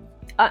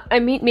 I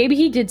mean, maybe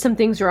he did some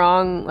things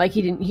wrong, like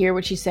he didn't hear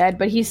what she said,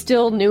 but he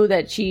still knew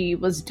that she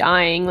was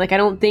dying. Like, I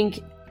don't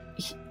think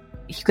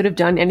he could have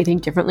done anything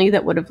differently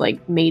that would have,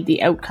 like, made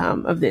the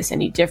outcome of this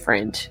any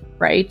different,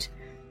 right?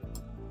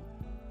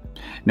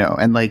 No,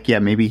 and, like, yeah,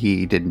 maybe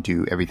he didn't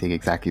do everything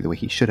exactly the way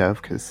he should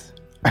have, because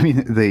I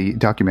mean, the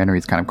documentary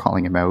is kind of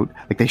calling him out.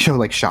 Like, they show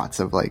like shots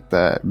of like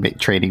the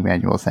training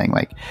manual saying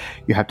like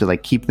you have to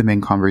like keep them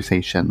in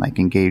conversation, like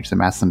engage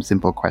them, ask them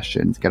simple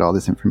questions, get all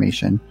this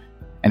information.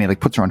 And he like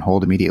puts her on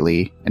hold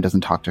immediately and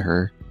doesn't talk to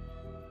her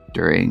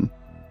during.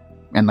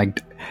 And like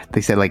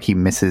they said, like he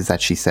misses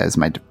that she says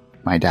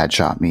my dad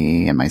shot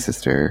me and my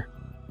sister.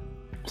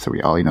 So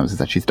all he knows is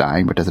that she's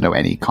dying, but doesn't know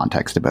any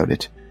context about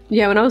it.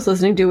 Yeah, when I was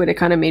listening to it, it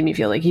kind of made me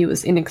feel like he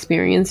was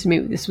inexperienced.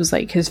 Maybe this was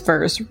like his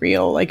first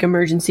real like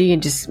emergency,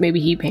 and just maybe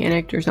he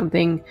panicked or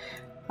something.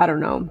 I don't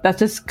know. That's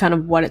just kind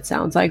of what it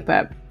sounds like,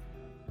 but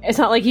it's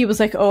not like he was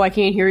like, "Oh, I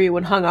can't hear you,"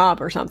 and hung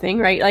up or something,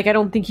 right? Like, I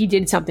don't think he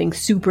did something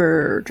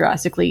super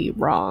drastically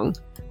wrong.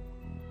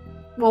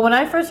 Well, when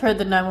I first heard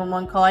the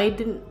 911 call, I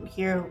didn't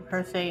hear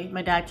her say,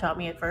 "My dad shot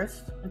me" at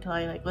first until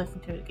I like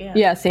listened to it again.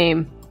 Yeah,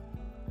 same.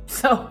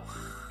 So.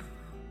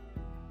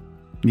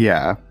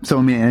 Yeah. So,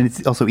 I mean, and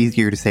it's also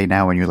easier to say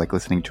now when you're like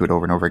listening to it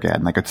over and over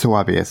again. Like, it's so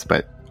obvious,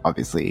 but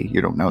obviously you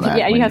don't know that.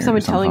 Yeah, you have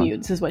someone telling you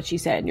this is what she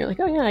said, and you're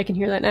like, oh yeah, I can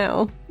hear that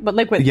now. But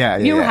like, you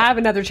don't have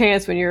another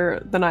chance when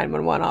you're the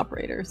 911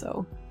 operator,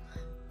 so.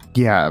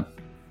 Yeah.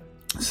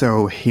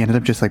 So he ended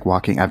up just like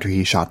walking after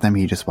he shot them.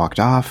 He just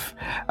walked off,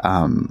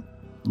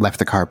 left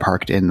the car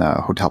parked in the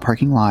hotel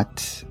parking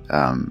lot.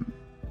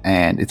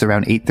 And it's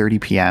around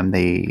 8:30 p.m.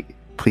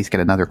 Police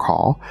get another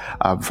call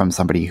from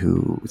somebody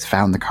who's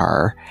found the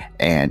car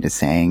and is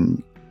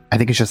saying, I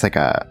think it's just like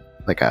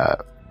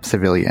a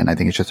civilian. I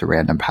think it's just a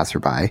random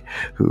passerby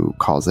who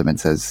calls them and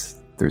says,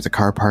 there's a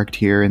car parked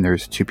here and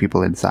there's two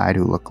people inside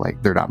who look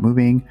like they're not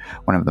moving.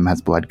 One of them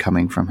has blood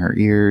coming from her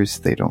ears.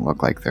 They don't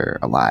look like they're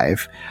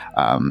alive.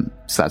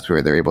 So that's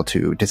where they're able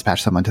to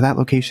dispatch someone to that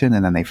location,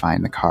 and then they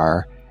find the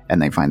car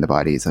and they find the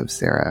bodies of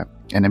Sarah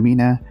and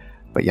Amina,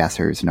 but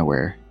Yasser is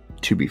nowhere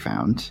to be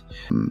found.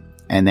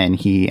 And then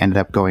he ended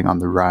up going on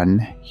the run.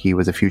 He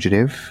was a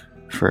fugitive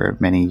for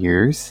many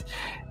years,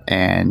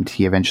 and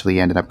he eventually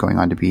ended up going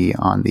on to be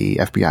on the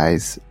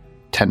FBI's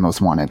 10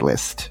 most wanted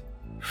list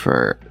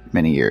for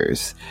many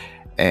years.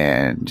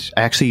 And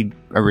I actually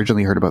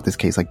originally heard about this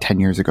case like 10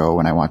 years ago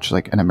when I watched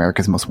like an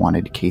America's Most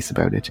Wanted case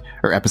about it,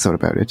 or episode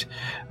about it.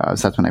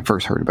 So that's when I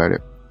first heard about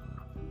it.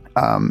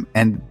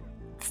 And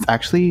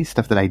actually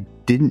stuff that I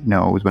didn't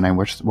know was when I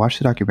watched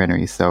the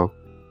documentary. So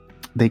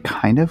they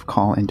kind of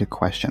call into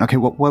question. Okay,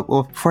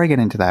 well, before I get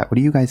into that, what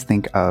do you guys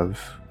think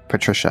of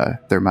Patricia,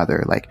 their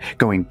mother, like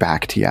going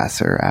back to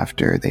Yasser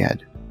after they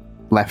had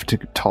left to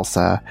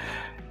Tulsa?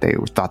 They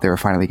thought they were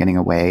finally getting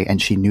away,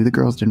 and she knew the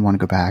girls didn't want to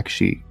go back.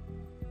 She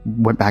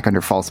went back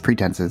under false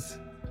pretenses,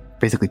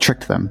 basically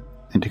tricked them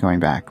into going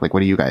back. Like, what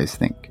do you guys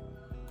think?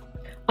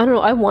 I don't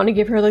know. I want to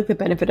give her like the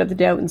benefit of the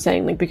doubt and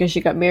saying like because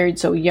she got married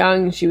so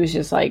young, she was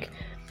just like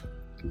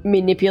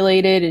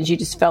manipulated and she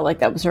just felt like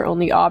that was her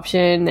only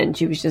option, and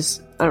she was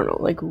just, I don't know,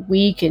 like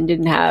weak and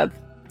didn't have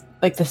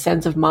like the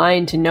sense of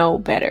mind to know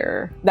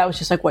better. That was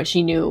just like what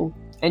she knew,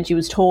 and she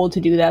was told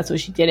to do that, so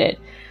she did it,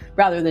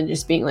 rather than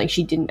just being like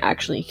she didn't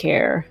actually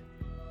care.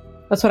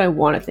 That's what I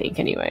want to think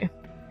anyway.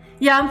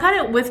 Yeah, I'm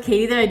kind of with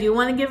Katie that I do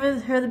want to give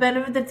her the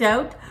benefit of the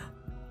doubt,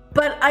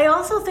 but I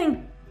also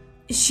think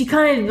she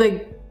kind of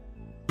like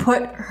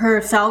put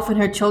herself and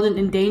her children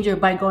in danger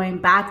by going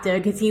back there,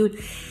 because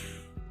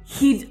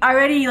he's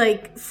already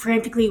like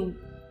frantically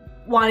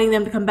wanting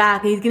them to come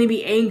back, and he's going to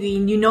be angry,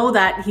 and you know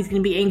that he's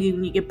going to be angry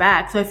when you get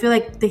back. So I feel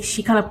like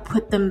she kind of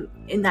put them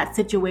in that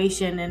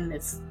situation, and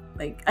it's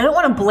like, I don't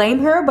want to blame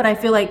her, but I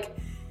feel like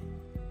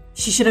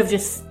she should have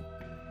just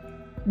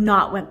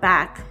not went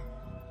back.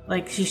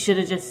 Like, she should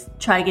have just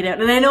tried to get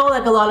out. And I know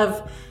like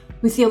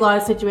we see a lot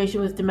of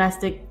situations with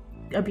domestic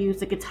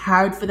abuse, like it's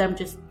hard for them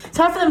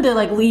to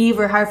like leave,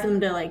 or hard for them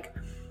to like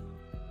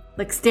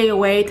stay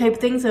away type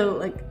thing. So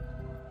like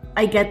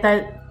I get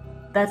that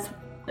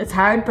it's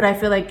hard, but I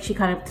feel like she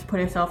kind of put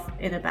herself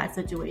in a bad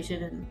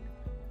situation, and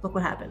look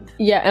what happened.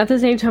 Yeah, and at the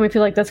same time I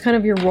feel like that's kind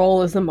of your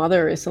role as the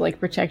mother, is to like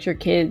protect your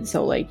kids.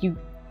 So like you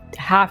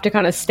have to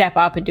kind of step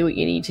up and do what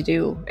you need to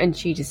do, and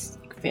she just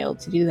failed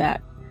to do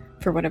that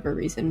for whatever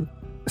reason.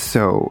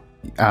 So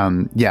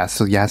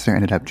so Yasser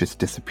ended up just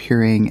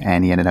disappearing,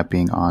 and he ended up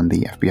being on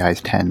the FBI's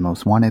 10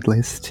 most wanted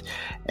list,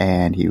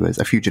 and he was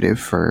a fugitive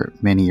for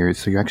many years.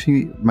 So you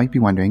actually might be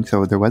wondering,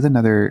 so there was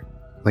another,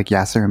 like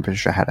Yasser and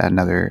Patricia had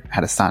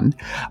a son,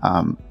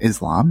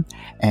 Islam,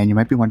 and you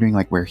might be wondering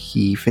like where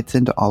he fits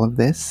into all of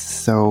this.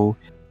 So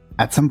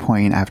at some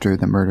point after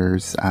the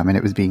murders, and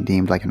it was being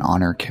deemed like an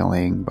honor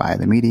killing by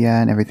the media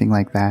and everything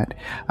like that,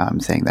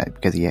 saying that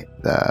because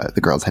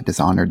the girls had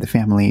dishonored the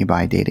family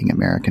by dating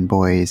American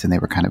boys, and they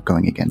were kind of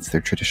going against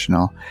their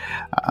traditional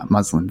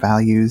Muslim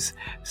values.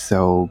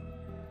 So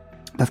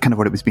that's kind of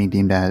what it was being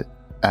deemed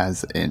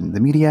as in the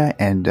media.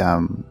 And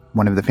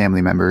one of the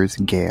family members,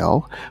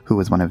 Gail, who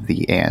was one of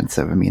the aunts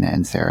of Amina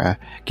and Sarah,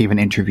 gave an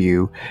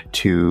interview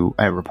to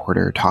a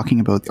reporter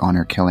talking about the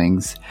honor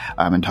killings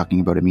and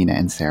talking about Amina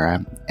and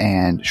Sarah.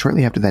 And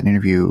shortly after that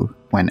interview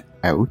went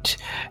out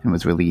and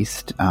was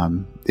released,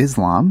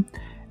 Islam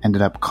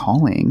ended up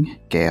calling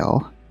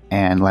Gail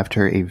and left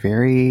her a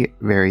very,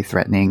 very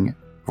threatening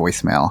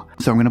voicemail.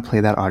 So I'm going to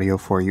play that audio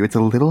for you. It's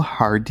a little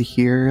hard to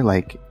hear.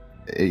 Like,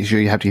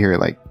 you have to hear it,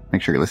 like,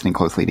 make sure you're listening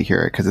closely to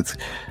hear it because it's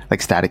like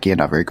staticky and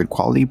not very good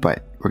quality,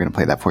 but we're going to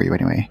play that for you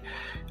anyway.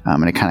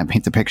 And it kind of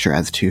paints a picture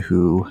as to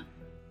who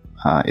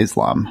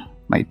Islam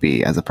might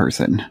be as a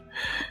person,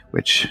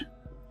 which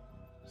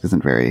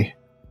isn't very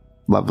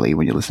lovely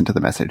when you listen to the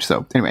message.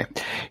 So anyway,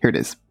 here it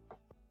is.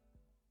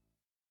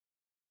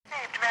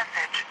 Saved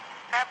message,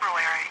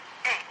 February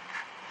 8th,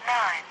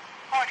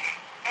 9:48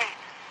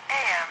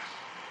 a.m.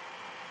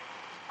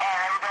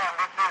 How you doing?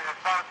 This is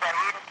Hassan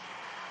Saeed.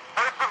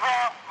 First of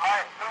all,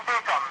 let me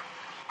say something.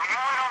 When you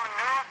went on the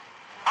news,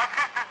 my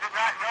sisters did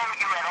not know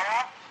you at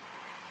all.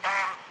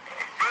 And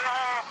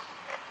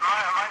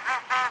my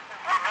sisters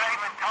would not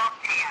even talk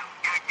to you.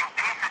 You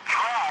piece of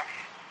trash.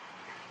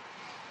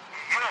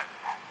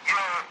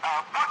 You're a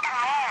fucking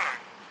liar.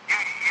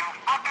 You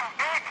fucking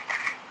bitch.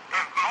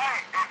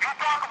 If you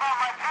talk about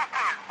my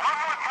sisters one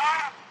more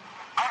time,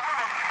 I'm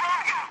gonna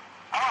sue you.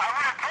 I'm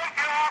gonna take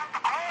you off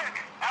the court.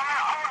 I'm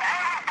gonna own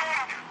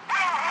everything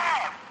you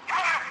have. You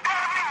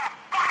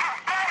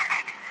understand me,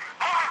 you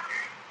fucking bitch?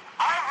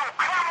 I will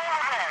come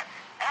over there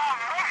and I'll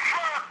make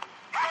sure you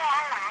don't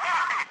own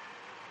nothing.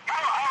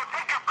 I'll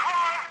take your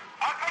car,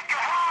 I'll take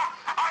your house,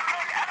 I'll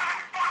take every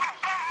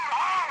fucking thing you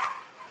own.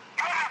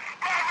 You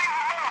understand me,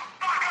 you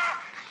motherfucker?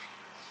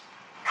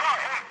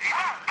 If you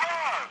dare even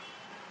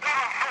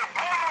say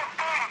one more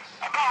thing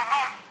about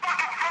my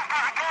fucking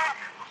sisters again,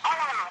 I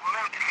will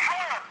make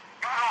sure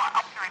you know.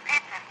 To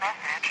repeat this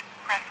message,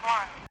 press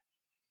 1.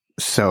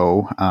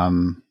 So,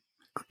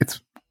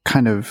 it's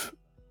kind of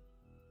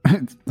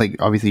like,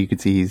 obviously you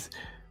could see he's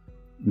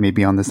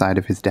maybe on the side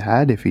of his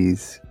dad if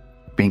he's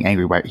being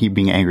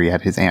angry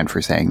at his aunt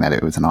for saying that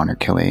it was an honor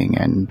killing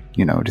and,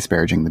 you know,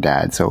 disparaging the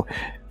dad. So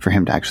for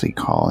him to actually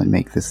call and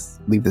leave this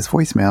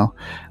voicemail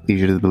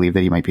leads you to believe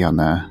that he might be on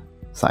the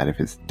side of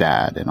his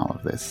dad in all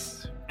of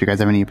this. Do you guys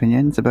have any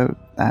opinions about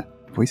that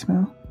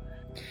voicemail?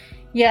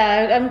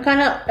 Yeah, I'm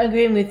kind of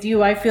agreeing with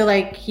you. I feel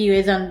like he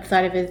is on the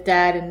side of his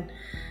dad, and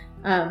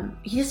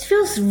he just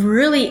feels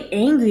really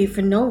angry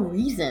for no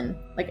reason.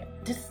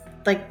 Like, just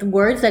like the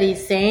words that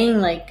he's saying,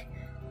 like,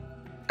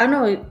 I don't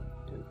know.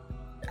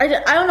 I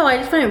don't know. I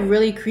just find it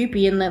really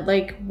creepy, and that,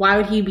 like, why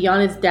would he be on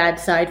his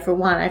dad's side for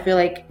one? I feel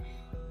like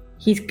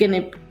he's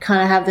gonna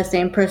kind of have the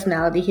same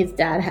personality his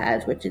dad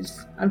has, which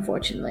is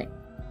unfortunate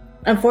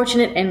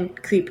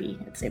and creepy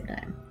at the same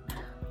time.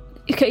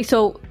 Okay,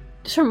 so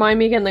just remind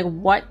me again, like,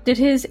 what did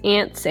his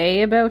aunt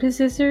say about his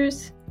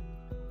sisters?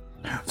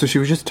 So she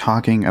was just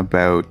talking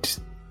about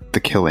the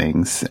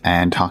killings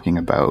and talking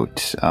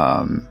about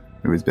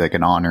it was like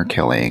an honor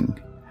killing,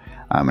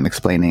 and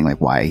explaining like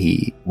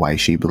why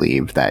she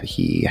believed that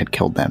he had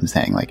killed them,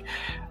 saying like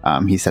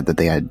he said that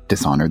they had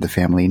dishonored the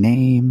family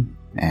name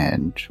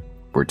and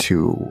were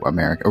too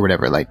American or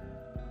whatever, like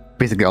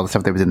basically all the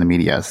stuff that was in the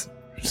media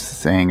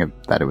saying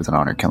that it was an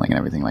honor killing and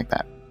everything like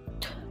that.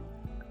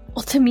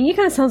 Well, to me, it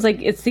kind of sounds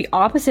like it's the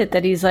opposite,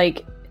 that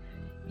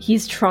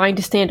he's trying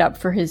to stand up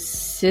for his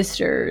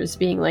sisters,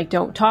 being like,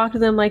 don't talk to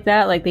them like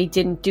that. Like, they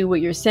didn't do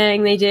what you're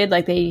saying they did.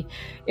 Like,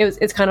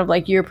 it's kind of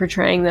like you're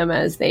portraying them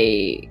as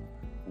they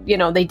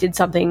did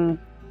something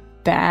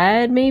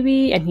bad,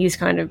 maybe. And he's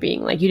kind of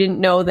being like, you didn't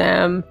know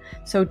them,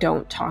 so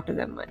don't talk to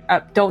them.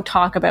 Don't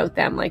talk about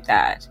them like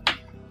that,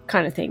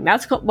 kind of thing.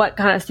 That's what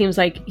kind of seems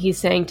like he's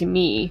saying to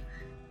me.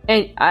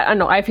 And I don't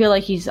know, I feel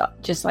like he's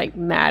just like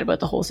mad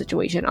about the whole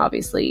situation,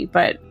 obviously,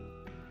 but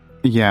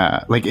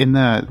yeah, like in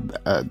the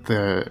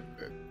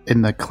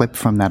clip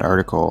from that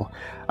article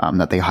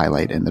that they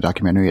highlight in the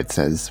documentary, it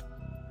says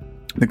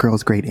the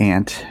girl's great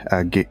aunt,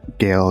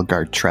 Gail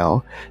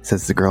Gartrell,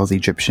 says the girl's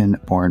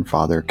Egyptian-born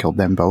father killed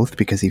them both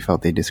because he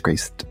felt they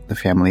disgraced the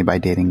family by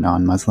dating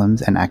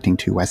non-Muslims and acting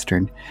too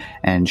Western,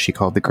 and she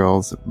called the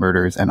girl's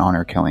murders an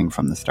honor killing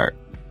from the start.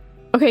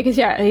 Okay, because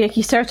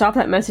he starts off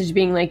that message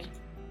being like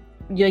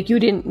you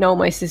didn't know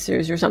my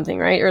sisters or something,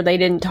 right? Or they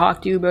didn't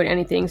talk to you about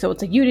anything. So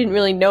it's like you didn't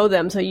really know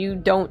them, so you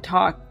don't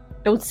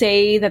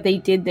say that they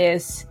did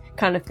this,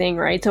 kind of thing,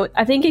 right? So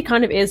I think it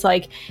kind of is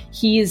like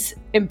he's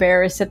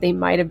embarrassed that they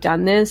might have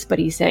done this, but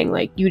he's saying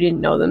like you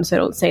didn't know them, so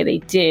don't say they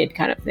did,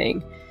 kind of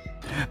thing.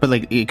 But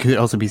like it could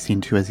also be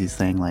seen too as he's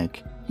saying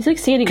like he's like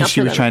standing up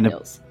for them. Trying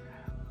to,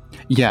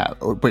 yeah,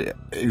 but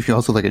if you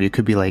also look at it, it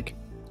could be like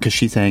because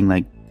she's saying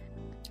like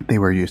they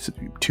were used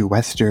too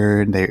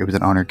Western. It was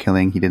an honor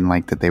killing. He didn't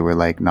like that they were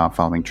like not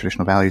following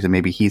traditional values. And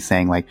maybe he's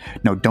saying like,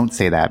 no, don't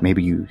say that.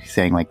 Maybe you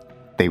saying like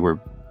they were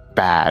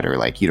bad or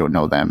like you don't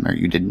know them or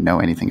you didn't know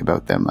anything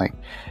about them. Like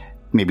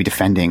maybe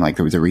defending like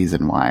there was a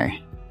reason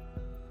why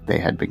they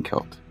had been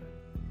killed.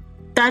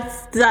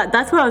 That's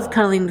what I was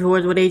kind of leaning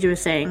towards what Asia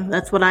was saying.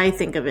 That's what I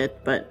think of it,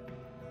 but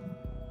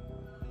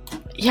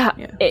yeah.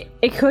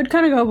 It could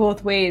kind of go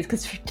both ways,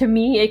 because to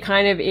me it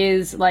kind of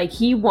is like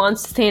he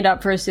wants to stand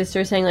up for his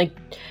sister, saying like,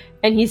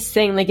 and he's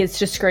saying like it's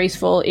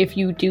disgraceful if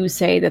you do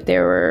say that they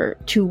were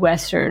too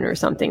Western or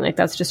something, like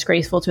that's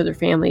disgraceful to their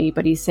family,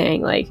 but he's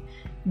saying like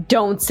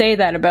don't say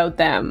that about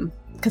them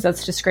because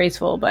that's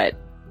disgraceful. But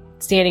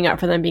standing up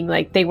for them, being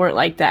like, they weren't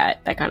like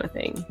that kind of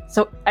thing.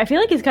 So I feel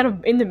like he's kind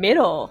of in the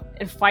middle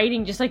and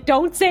fighting, just like,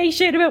 don't say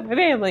shit about my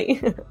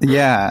family.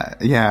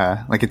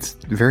 Yeah. Like, it's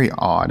very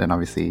odd, and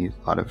obviously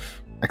a lot of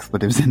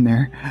expletives in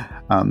there,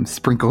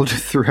 sprinkled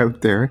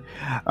throughout there.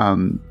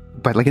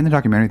 But like in the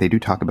documentary, they do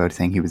talk about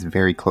saying he was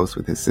very close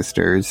with his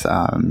sisters.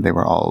 They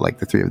were all like,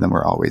 the three of them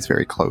were always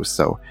very close.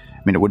 So,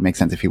 I mean, it would make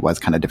sense if he was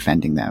kind of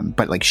defending them,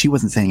 but like, she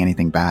wasn't saying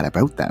anything bad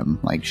about them.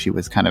 Like, she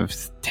was kind of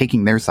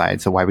taking their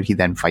side. So why would he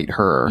then fight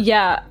her?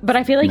 Yeah. But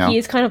I feel like he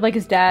is kind of like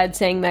his dad,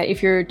 saying that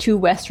if you're too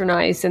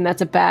westernized, then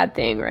that's a bad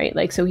thing, right?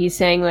 Like, so he's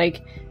saying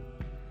like,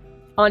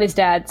 on his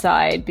dad's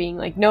side, being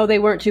like, no, they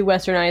weren't too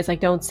westernized.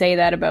 Like, don't say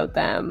that about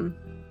them,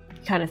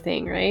 kind of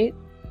thing, right?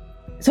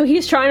 So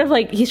he's trying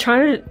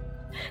to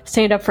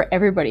stand up for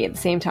everybody at the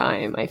same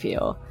time, I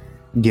feel.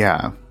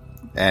 Yeah.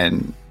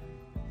 And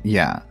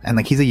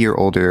like, he's a year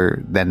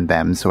older than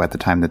them, so at the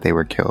time that they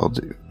were killed,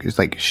 it was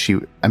like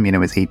it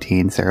was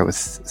 18, Sarah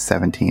was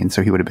 17,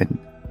 so he would have been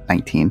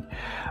 19.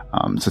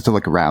 So still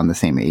like around the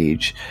same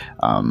age.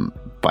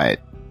 But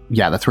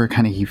yeah, that's where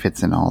kind of he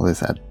fits in all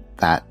this at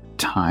that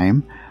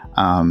time.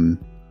 And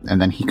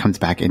then he comes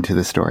back into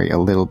the story a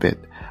little bit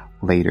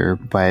later,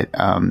 but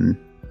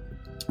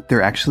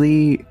there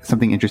actually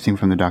something interesting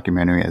from the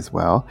documentary as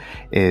well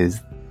is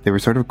they were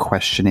sort of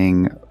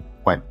questioning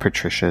what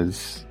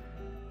Patricia's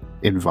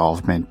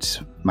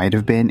involvement might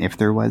have been, if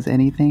there was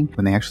anything.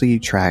 When they actually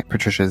track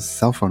Patricia's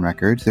cell phone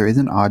records, there is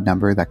an odd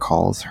number that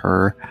calls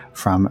her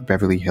from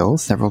Beverly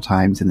Hills several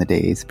times in the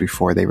days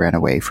before they ran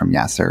away from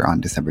Yasser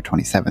on December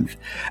 27th.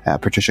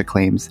 Patricia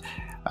claims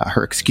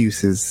her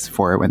excuses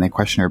for it when they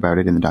question her about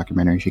it in the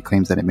documentary. She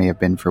claims that it may have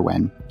been for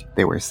when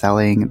they were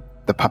selling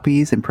the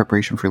puppies in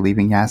preparation for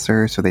leaving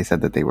Yasser. So they said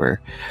that they were,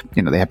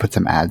 they had put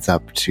some ads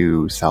up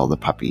to sell the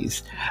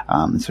puppies.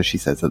 So she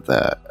says that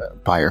the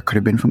buyer could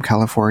have been from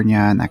California,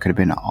 and that could have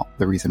been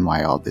the reason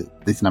why all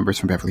these numbers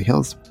from Beverly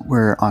Hills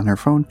were on her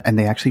phone. And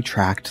they actually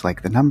tracked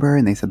like the number,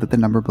 and they said that the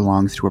number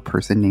belongs to a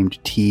person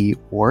named T.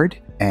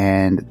 Ward.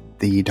 And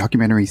the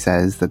documentary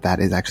says that that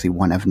is actually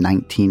one of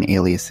 19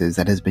 aliases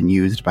that has been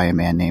used by a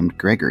man named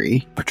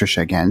Gregory.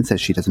 Patricia again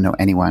says she doesn't know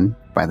anyone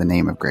by the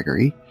name of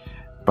Gregory,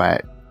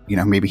 but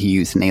maybe he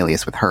used an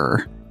alias with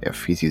her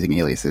if he's using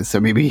aliases.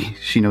 So maybe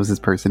she knows this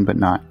person, but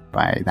not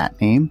by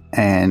that name.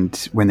 And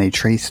when they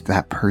traced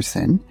that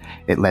person,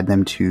 it led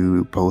them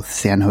to both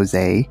San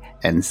Jose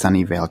and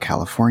Sunnyvale,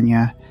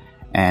 California.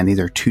 And these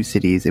are two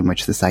cities in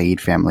which the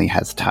Saeed family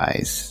has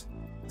ties.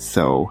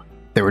 So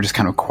they were just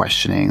kind of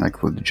questioning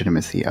like the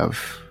legitimacy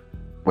of,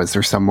 was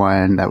there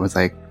someone that was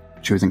like,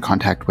 she was in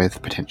contact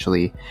with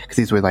potentially? Because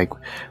these were like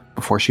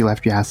before she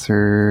left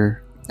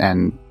Yasser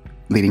and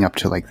leading up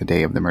to like the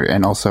day of the murder.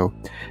 And also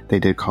they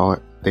did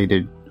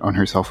on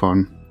her cell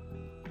phone,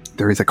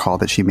 there is a call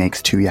that she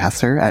makes to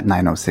Yasser at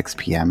 9:06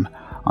 p.m.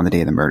 on the day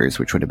of the murders,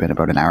 which would have been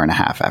about an hour and a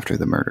half after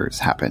the murders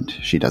happened.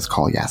 She does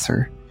call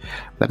Yasser.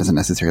 That doesn't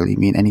necessarily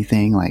mean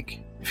anything. Like,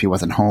 if he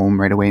wasn't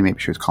home right away, maybe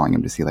she was calling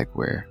him to see like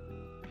where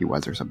he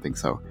was or something.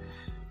 So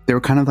they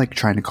were kind of like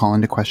trying to call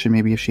into question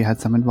maybe if she had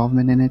some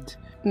involvement in it.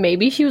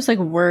 Maybe she was like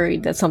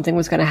worried that something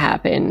was going to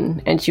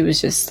happen, and she was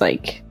just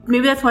like,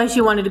 maybe that's why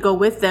she wanted to go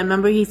with them.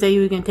 Remember, he said he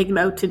was going to take them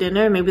out to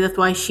dinner. Maybe that's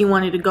why she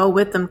wanted to go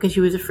with them, because she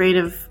was afraid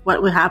of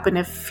what would happen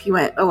if he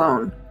went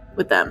alone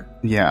with them.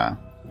 Yeah.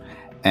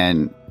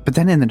 But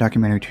then in the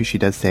documentary too, she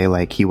does say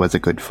like he was a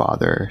good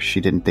father. She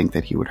didn't think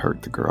that he would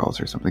hurt the girls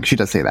or something. She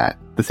does say that.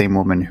 The same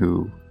woman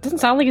who doesn't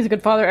sound like he's a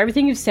good father.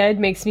 Everything you've said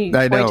makes me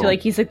point to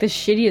like he's like the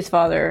shittiest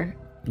father.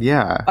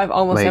 Yeah, I've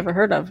almost never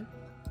heard of.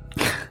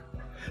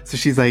 So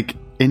she's like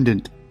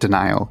in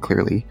denial,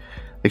 clearly.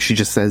 Like, she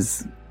just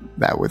says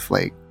that with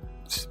like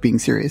just being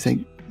serious. Like,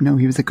 no,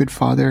 he was a good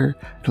father.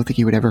 I don't think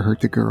he would ever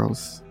hurt the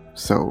girls.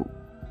 So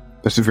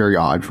that's very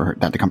odd for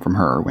that to come from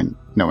her when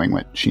knowing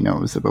what she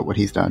knows about what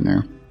he's done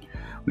or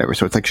whatever.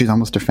 So it's like she's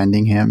almost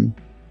defending him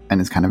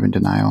and is kind of in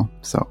denial.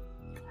 So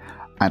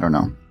I don't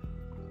know.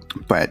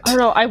 But I don't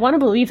know. I want to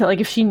believe that like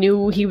if she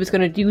knew he was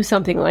going to do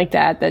something like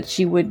that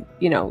she would,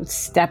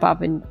 step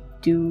up and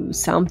do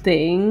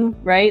something,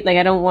 right? Like,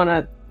 I don't want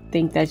to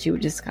think that she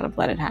would just kind of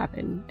let it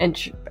happen and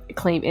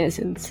claim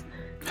innocence.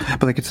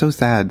 But like, it's so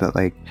sad that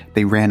like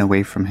they ran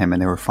away from him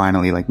and they were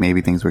finally like,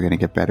 maybe things were going to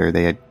get better.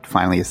 They had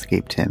finally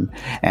escaped him,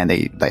 and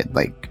they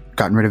like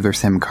gotten rid of their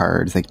SIM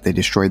cards. Like, they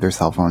destroyed their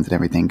cell phones and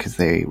everything because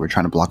they were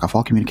trying to block off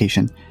all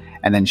communication.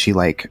 And then she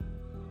like,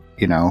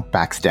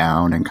 backs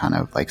down and kind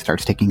of like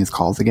starts taking his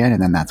calls again.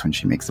 And then that's when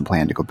she makes the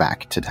plan to go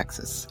back to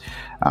Texas.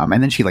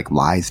 And then she like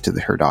lies to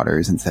her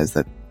daughters and says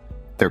that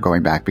they're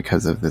going back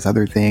because of this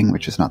other thing,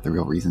 which is not the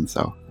real reason.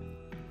 So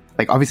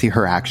like, obviously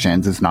her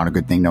actions is not a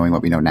good thing knowing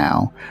what we know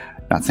now.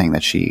 Not saying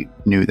that she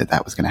knew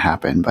that was going to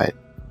happen, but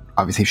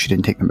obviously if she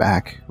didn't take them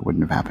back, it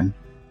wouldn't have happened.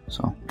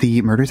 So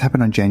the murders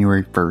happened on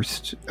January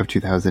 1st of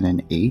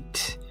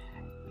 2008.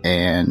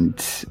 And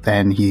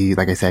then he,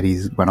 like I said,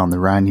 he went on the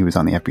run. He was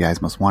on the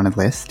FBI's most wanted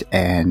list,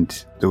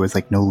 and there was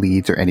like no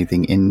leads or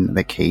anything in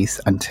the case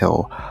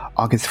until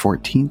August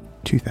 14th,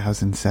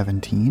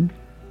 2017.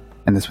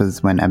 And this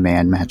was when a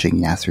man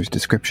matching Yasser's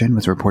description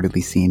was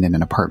reportedly seen in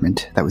an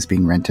apartment that was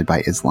being rented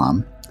by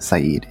Islam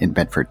Saeed in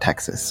Bedford,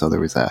 Texas. So there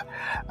was a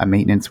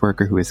maintenance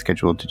worker who was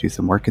scheduled to do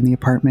some work in the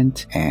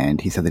apartment,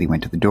 and he said that he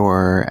went to the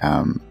door,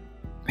 and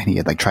he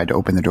had tried to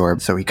open the door,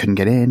 so he couldn't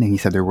get in, and he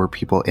said there were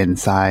people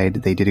inside.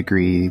 They did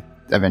agree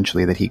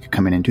eventually that he could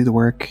come in and do the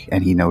work,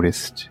 and he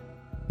noticed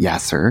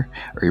Yasser,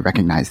 or he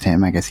recognized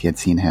him. I guess he had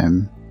seen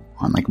him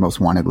on most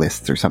wanted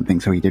lists or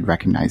something, so he did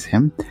recognize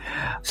him.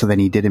 So then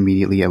he did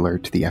immediately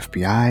alert the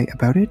FBI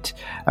about it.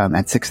 At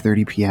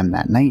 6:30 p.m.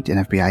 that night,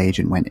 an FBI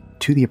agent went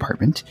to the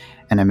apartment,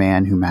 and a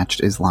man who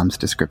matched Islam's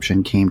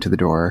description came to the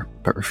door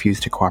but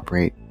refused to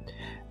cooperate.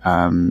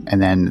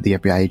 And then the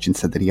FBI agent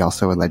said that he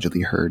also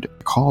allegedly heard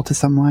a call to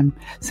someone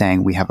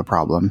saying, "We have a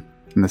problem."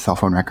 And the cell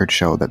phone records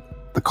show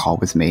that the call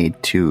was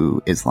made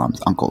to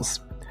Islam's uncles.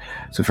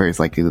 So very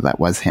likely that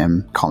was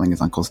him calling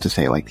his uncles to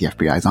say, the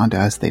FBI's onto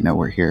us, they know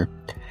we're here.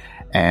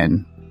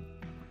 And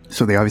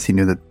so they obviously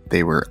knew that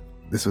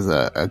this was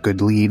a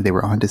good lead. They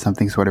were onto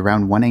something. So at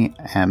around 1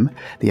 a.m.,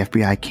 the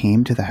FBI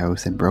came to the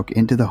house and broke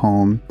into the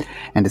home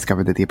and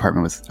discovered that the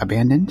apartment was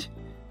abandoned.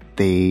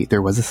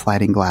 There was a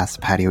sliding glass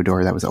patio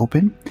door that was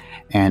open,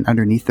 and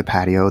underneath the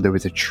patio, there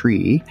was a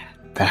tree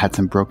that had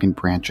some broken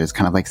branches,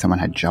 kind of like someone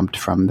had jumped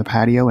from the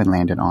patio and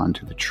landed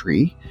onto the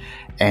tree.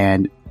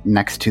 And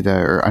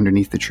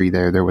underneath the tree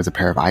there was a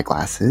pair of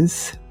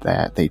eyeglasses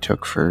that they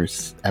took for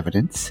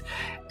evidence.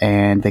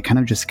 And they kind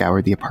of just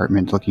scoured the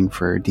apartment looking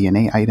for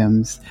DNA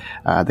items.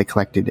 They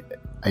collected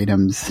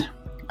items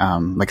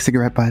like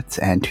cigarette butts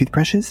and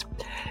toothbrushes.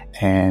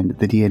 And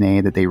the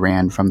DNA that they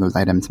ran from those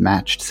items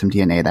matched some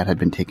DNA that had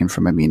been taken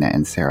from Amina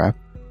and Sarah.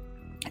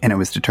 And it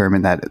was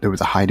determined that there was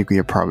a high degree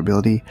of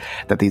probability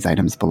that these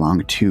items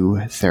belonged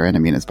to Sarah and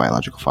Amina's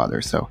biological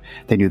father. So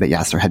they knew that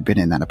Yasser had been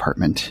in that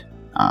apartment.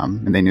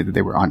 And they knew that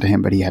they were onto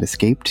him, but he had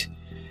escaped.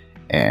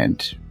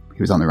 And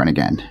he was on the run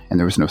again, and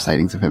there was no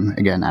sightings of him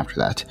again after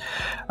that.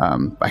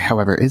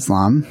 However,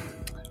 Islam,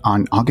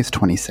 on August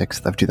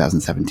 26th of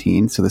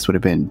 2017, so this would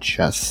have been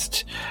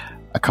just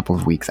a couple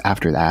of weeks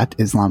after that,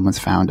 Islam was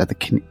found at the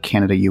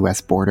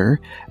Canada-US border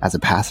as a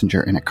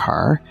passenger in a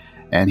car,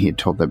 and he had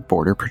told the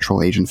Border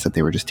Patrol agents that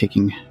they were just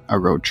taking a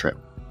road trip.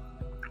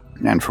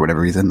 And for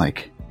whatever reason, they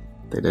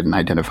didn't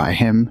identify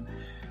him.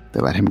 They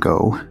let him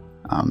go.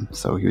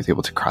 So he was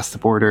able to cross the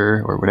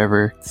border or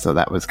whatever. So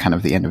that was kind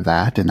of the end of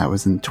that. And that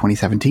was in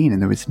 2017. And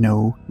there was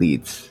no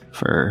leads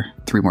for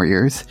 3 more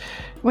years.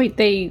 Wait,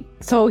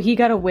 so he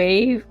got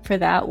away for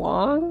that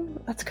long?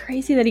 That's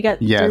crazy that he got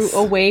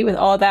away with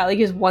all that.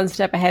 He was one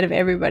step ahead of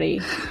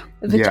everybody.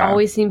 Which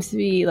always seems to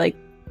be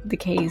the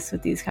case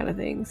with these kind of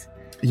things.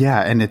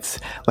 Yeah, and it's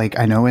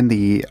I know in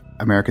the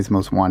America's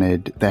Most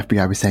Wanted, the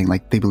FBI was saying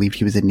they believed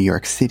he was in New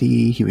York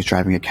City. He was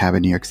driving a cab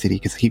in New York City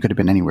because he could have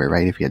been anywhere,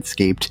 right? If he had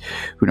escaped,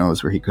 who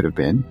knows where he could have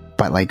been.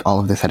 But all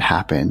of this had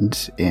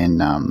happened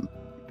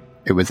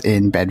it was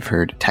in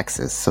Bedford,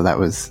 Texas. So that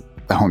was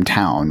the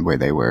hometown where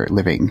they were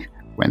living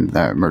when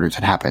the murders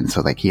had happened.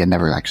 So he had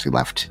never actually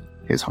left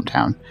his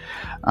hometown.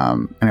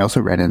 And I also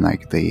read in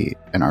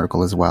an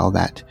article as well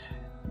that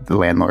the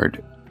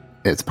landlord,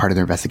 as part of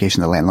their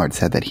investigation, the landlord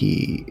said that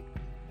the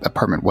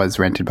apartment was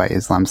rented by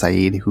Islam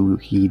Saeed, who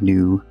he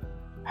knew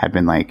had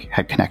been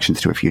had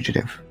connections to a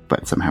fugitive,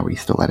 but somehow he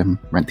still let him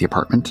rent the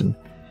apartment and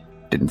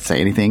didn't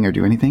say anything or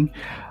do anything.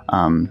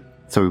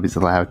 So he was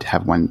allowed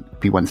to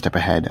be one step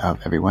ahead of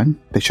everyone.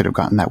 They should have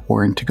gotten that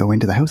warrant to go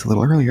into the house a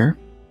little earlier.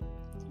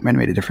 Might have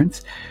made a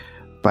difference.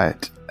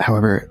 But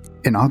however,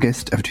 in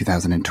August of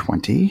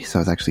 2020, so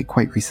it's actually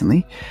quite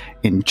recently,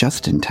 in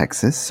Justin,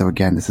 Texas, so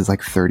again, this is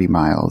 30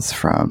 miles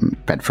from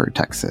Bedford,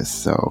 Texas,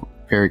 so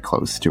very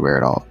close to where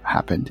it all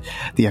happened,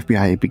 the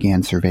FBI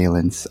began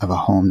surveillance of a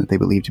home that they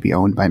believed to be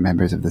owned by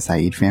members of the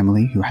Saeed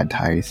family who had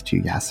ties to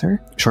Yasser.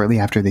 Shortly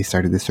after they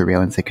started the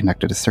surveillance, they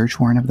conducted a search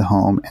warrant of the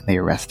home and they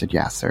arrested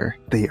Yasser.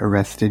 They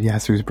arrested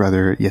Yasser's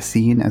brother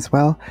Yassine as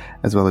well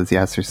as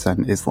Yasser's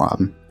son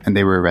Islam. And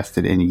they were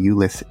arrested in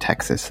Euless,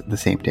 Texas, the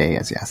same day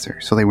as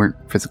Yasser. So they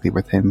weren't physically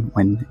with him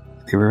when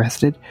they were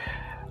arrested,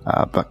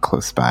 but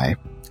close by.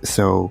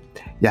 So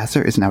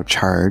Yasser is now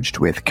charged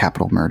with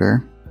capital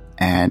murder.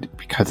 And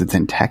because it's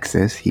in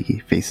Texas, he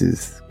could face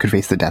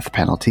the death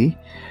penalty.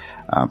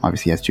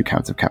 Obviously, he has 2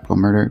 counts of capital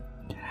murder.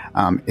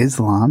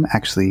 Islam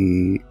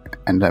actually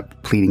ended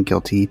up pleading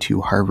guilty to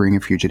harboring a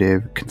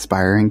fugitive,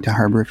 conspiring to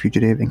harbor a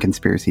fugitive, and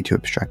conspiracy to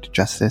obstruct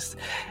justice.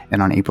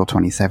 And on April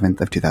 27th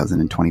of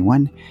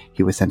 2021,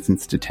 he was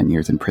sentenced to 10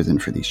 years in prison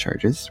for these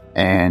charges.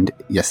 And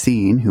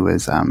Yassine, who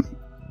was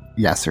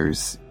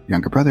Yasser's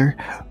younger brother,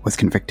 was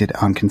convicted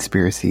on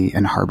conspiracy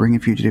and harboring a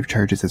fugitive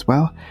charges as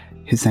well.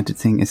 His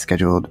sentencing is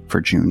scheduled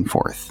for June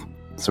 4th.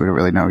 So we don't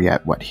really know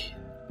yet what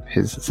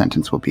his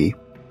sentence will be.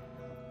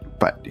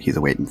 But he's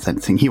awaiting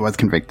sentencing. He was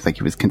convicted,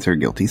 he was considered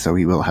guilty, so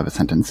he will have a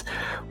sentence,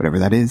 whatever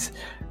that is.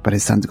 But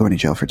his son's going to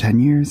jail for 10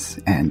 years,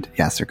 and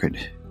Yasser could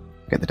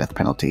get the death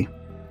penalty.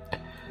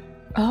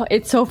 Oh,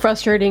 it's so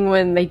frustrating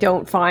when they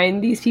don't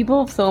find these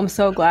people. So I'm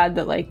so glad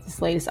that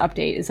this latest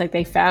update is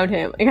they found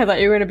him. I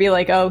thought you were going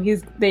to be oh,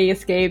 they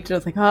escaped.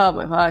 And I was oh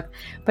my fuck.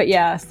 But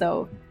yeah,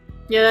 so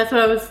Yeah, that's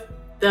what I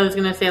was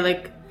gonna say.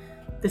 Like,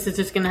 this is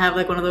just gonna have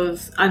like one of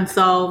those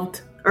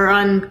unsolved or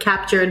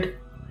uncaptured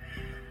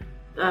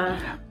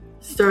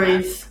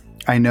stories.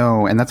 I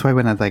know, and that's why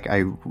when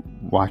I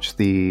watched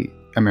the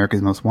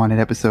America's Most Wanted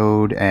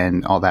episode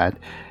and all that,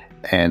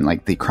 and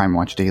like the Crime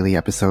Watch Daily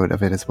episode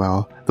of it as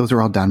well, those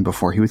were all done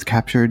before he was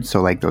captured.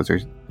 So like those are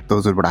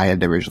what I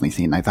had originally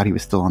seen. I thought he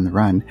was still on the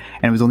run,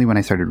 and it was only when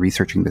I started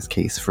researching this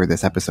case for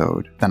this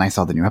episode then I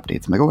saw the new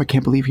updates. I'm like, oh, I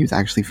can't believe he was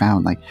actually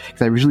found. Like,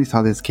 because I originally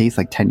saw this case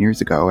like 10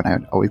 years ago, and I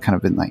had always kind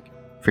of been like,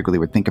 frequently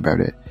would think about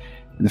it,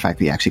 and the fact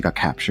that he actually got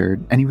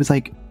captured, and he was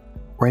like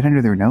right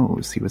under their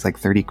nose. He was like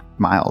 30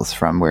 miles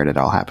from where it had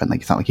all happened.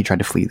 Like, it's not like he tried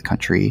to flee the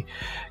country,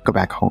 go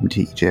back home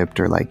to Egypt,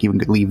 or like even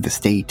leave the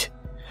state.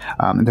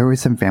 There were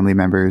some family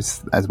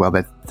members as well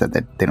that said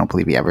that they don't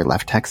believe he ever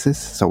left Texas.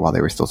 So while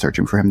they were still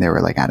searching for him, they were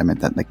like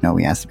adamant that like, no,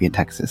 he has to be in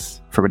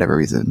Texas for whatever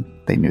reason.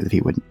 They knew that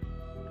he wouldn't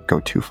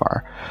go too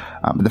far.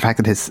 But the fact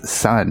that his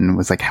son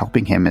was like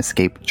helping him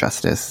escape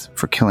justice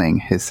for killing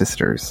his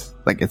sisters,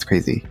 like, it's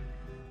crazy.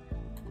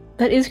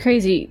 That is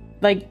crazy.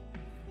 Like,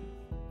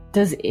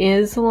 does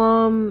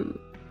Islam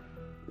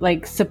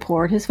like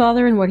support his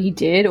father in what he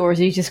did, or is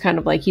he just kind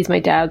of like, he's my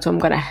dad, so I'm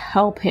going to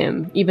help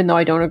him even though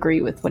I don't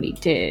agree with what he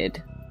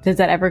did? Does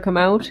that ever come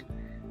out?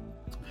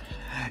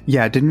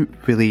 Yeah, it didn't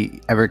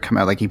really ever come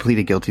out. Like, he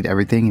pleaded guilty to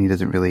everything, and he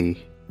doesn't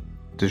really.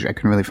 I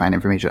couldn't really find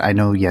information. I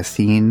know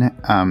Yassine,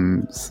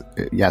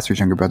 Yasser's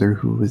younger brother,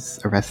 who was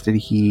arrested.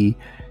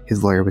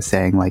 His lawyer was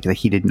saying like that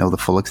he didn't know the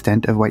full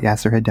extent of what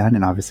Yasser had done,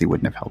 and obviously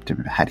wouldn't have helped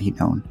him had he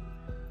known.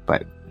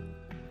 But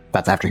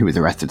that's after he was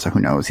arrested, so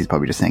who knows? He's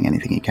probably just saying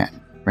anything he can.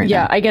 Right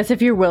yeah, now. I guess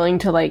if you're willing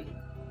to like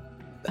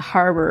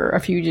harbor a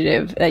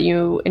fugitive that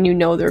you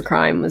know their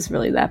crime was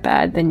really that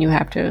bad, then you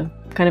have to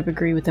kind of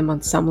agree with them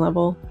on some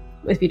level.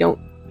 If you don't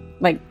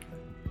like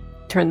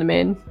turn them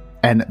in.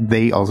 And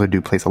they also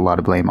do place a lot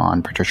of blame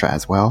on Patricia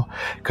as well,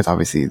 because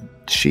obviously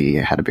she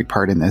had a big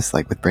part in this,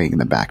 like with bringing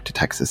them back to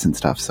Texas and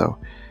stuff. So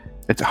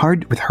it's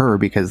hard with her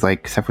because,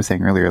 like Steph was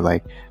saying earlier,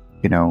 like,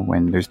 you know,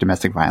 when there's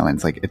domestic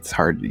violence, like it's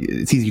hard.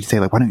 It's easy to say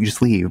like, why don't you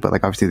just leave? But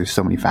like, obviously there's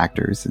so many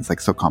factors. It's like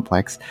so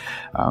complex.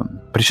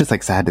 But it's just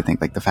like sad to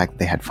think like the fact that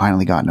they had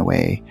finally gotten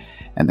away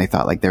and they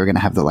thought like they were going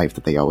to have the life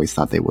that they always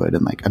thought they would.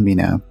 And like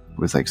Amina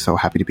was like so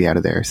happy to be out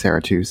of there.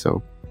 Sarah too.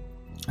 So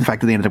the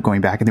fact that they ended up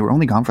going back and they were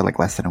only gone for like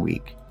less than a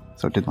week.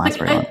 So it didn't last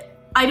very long.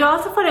 I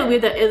also find it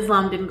weird that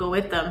Islam didn't go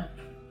with them.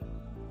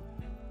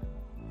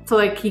 So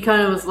like he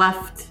kind of was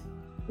left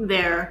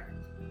there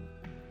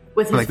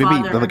with his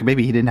father.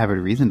 Maybe he didn't have a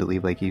reason to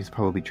leave. Like he's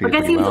probably treated. I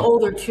guess he was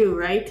older too,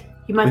 right?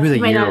 He might was a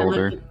year not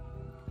older.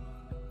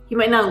 He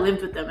might not have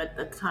lived with them at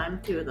that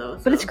time too, though.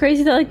 So. But it's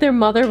crazy that like their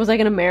mother was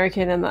like an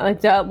American and like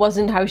that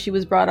wasn't how she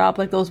was brought up.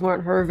 Like those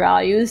weren't her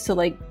values to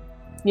like,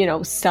 you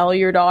know, sell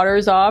your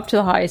daughters off to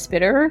the highest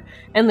bidder.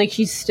 And like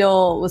she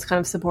still was kind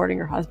of supporting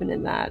her husband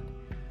in that.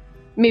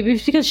 Maybe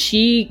it's because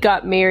she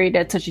got married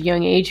at such a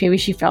young age. Maybe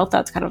she felt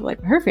that's kind of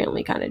like her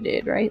family kind of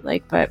did, right?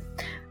 Like, but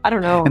I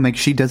don't know. And like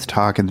she does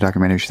talk in the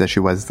documentary. She said she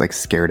was like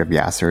scared of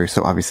Yasser.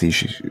 So obviously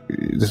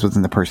this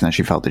wasn't the person that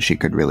she felt that she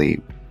could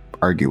really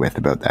argue with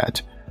about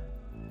that.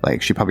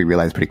 Like she probably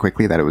realized pretty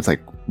quickly that it was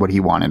like what he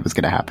wanted was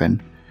going to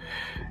happen.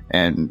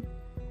 And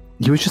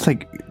he was just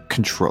like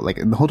control, like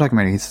in the whole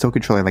documentary, he's so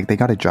controlling. Like they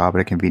got a job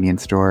at a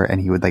convenience store and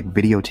he would like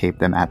videotape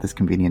them at this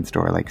convenience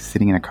store, like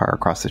sitting in a car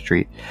across the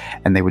street,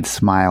 and they would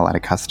smile at a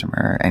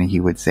customer and he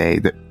would say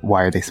that,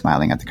 why are they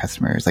smiling at the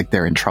customers? Like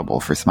they're in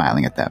trouble for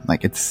smiling at them.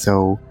 Like it's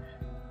so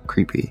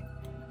creepy.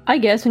 I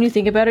guess when you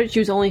think about it, she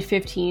was only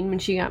 15 when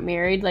she got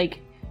married. Like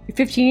you're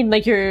 15,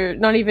 like you're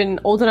not even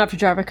old enough to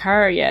drive a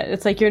car yet.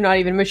 It's like you're not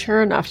even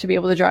mature enough to be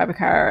able to drive a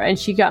car. And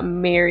she got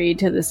married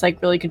to this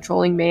like really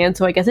controlling man.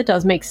 So I guess it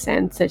does make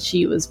sense that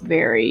she was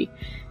very,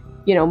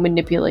 you know,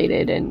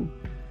 manipulated and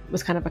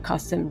was kind of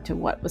accustomed to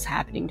what was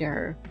happening to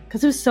her.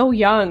 Because it was so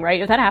young,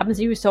 right? If that happens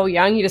to you so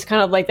young, you just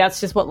kind of like,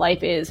 that's just what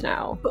life is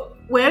now. But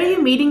where are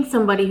you meeting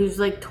somebody who's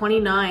like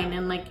 29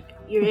 and like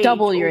your age?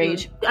 Double your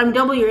age. I'm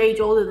double your age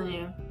older than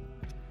you.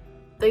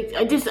 Like,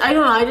 I don't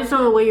know. I just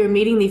don't know where you're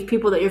meeting these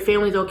people that your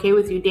family's okay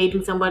with you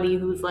dating somebody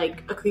who's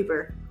like a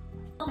creeper.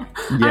 Yeah.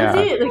 I'm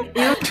saying it, like,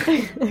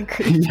 you know?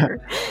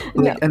 Creeper.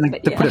 Yeah.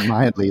 To put it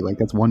mildly, like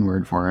that's one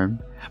word for him.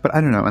 But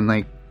I don't know. And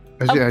like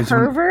a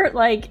pervert,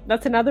 like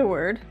that's another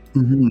word.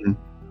 Mm-hmm.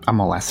 A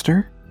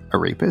molester, a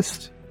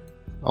rapist,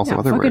 also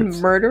other fucking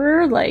words.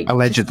 Murderer, like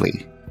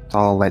allegedly. It's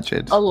all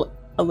alleged.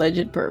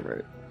 Alleged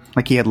pervert.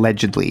 Like he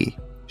allegedly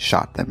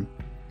shot them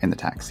in the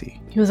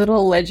taxi. He was an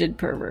alleged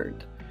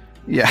pervert.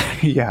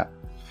 Yeah.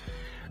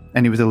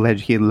 And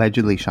he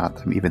allegedly shot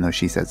them, even though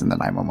she says in the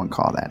 911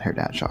 call that her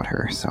dad shot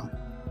her. So,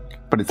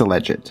 but it's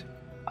alleged.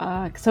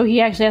 So he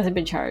actually hasn't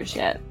been charged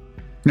yet.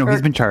 No,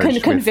 he's been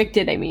charged.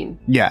 Convicted, I mean.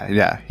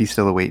 Yeah. He's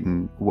still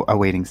awaiting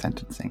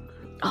sentencing.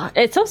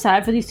 It's so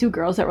sad for these two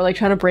girls that were like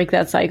trying to break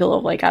that cycle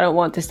of like, I don't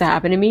want this to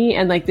happen to me,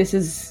 and like this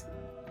is,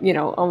 you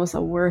know, almost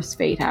a worse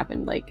fate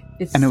happened. Like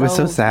it's and it was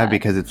so sad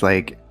because it's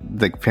like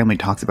the family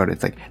talks about it.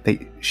 It's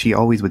like she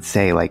always would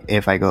say like,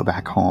 if I go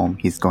back home,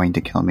 he's going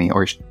to kill me,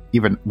 or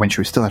even when she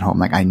was still at home,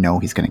 like, I know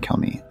he's going to kill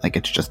me. Like,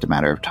 it's just a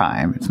matter of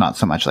time. It's not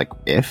so much like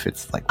if,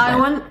 it's like I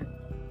when.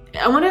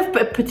 wonder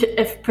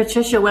if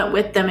Patricia went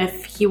with them,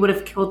 if he would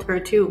have killed her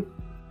too.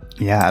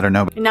 Yeah, I don't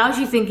know. And now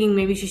she's thinking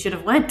maybe she should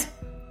have went.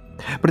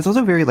 But it's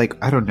also very, like,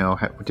 I don't know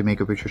what to make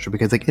of Patricia,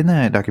 because, like, in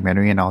the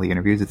documentary and all the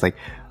interviews, it's like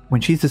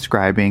when she's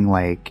describing,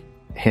 like,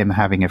 him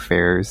having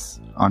affairs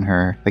on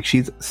her, like,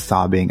 she's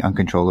sobbing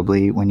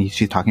uncontrollably when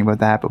she's talking about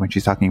that, but when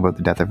she's talking about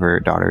the death of her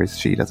daughters,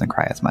 she doesn't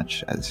cry as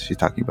much as she's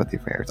talking about the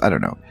affairs. I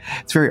don't know.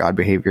 It's very odd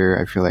behavior,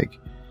 I feel like.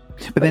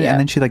 But then, and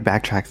then she, like,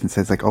 backtracks and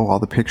says, like, oh, all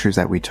the pictures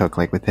that we took,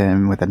 like, with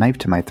him with a knife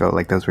to my throat,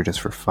 like, those were just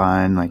for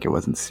fun, like, it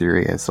wasn't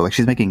serious. So, like,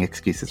 she's making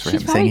excuses for him,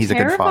 saying he's a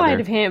good father. Terrified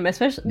of him,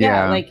 especially,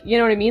 like, you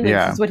know what I mean? Like,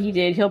 this is what he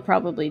did. He'll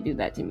probably do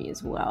that to me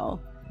as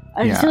well.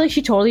 I just feel like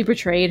she totally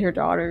betrayed her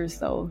daughters,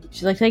 though.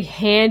 She, like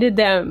handed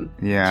them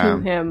to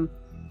him.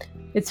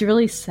 It's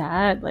really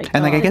sad. Like,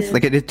 and, like, I guess,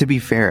 like, to be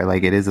fair,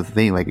 like, it is a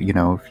thing, like, you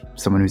know,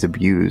 someone who's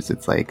abused,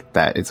 it's like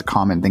that, it's a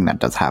common thing that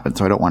does happen.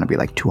 So I don't want to be,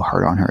 like, too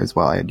hard on her as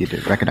well. I need to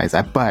recognize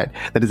that. But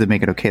that doesn't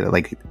make it okay that,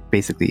 like,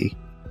 basically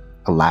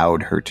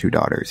allowed her 2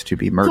 daughters to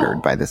be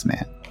murdered by this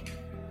man.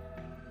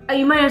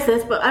 You might have said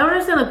this, but I don't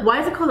understand, like,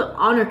 why is it called an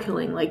honor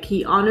killing? Like,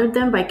 he honored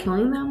them by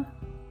killing them?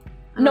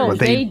 No, well,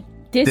 they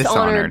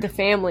dishonored the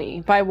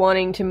family by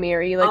wanting to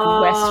marry,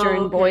 like,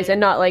 Western boys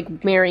and not,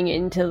 like, marrying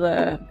into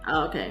the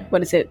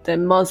what is it, the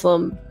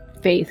Muslim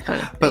faith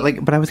kind of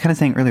thing. But I was kind of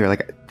saying earlier,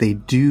 like,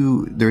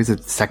 there is a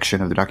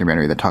section of the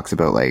documentary that talks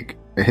about, like,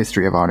 a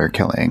history of honor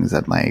killings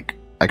and, like,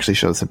 actually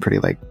shows some pretty,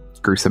 like,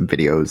 gruesome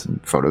videos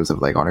and photos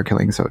of, like, honor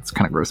killings, so it's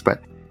kind of gross.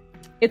 But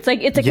it's like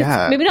it's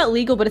maybe not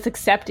legal, but it's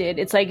accepted.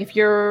 It's like if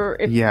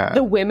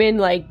the women,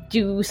 like,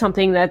 do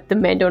something that the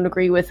men don't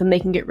agree with, and they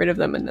can get rid of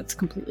them, and that's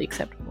completely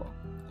acceptable.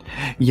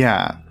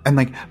 Yeah, and,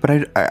 like, but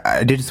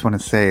I did just want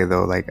to say,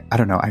 though, like, I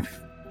don't know, I've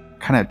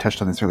kind of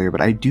touched on this earlier,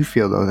 but I do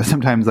feel, though, that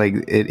sometimes, like,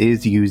 it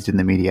is used in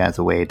the media as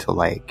a way to,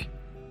 like,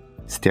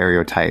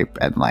 stereotype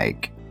and,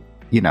 like,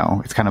 you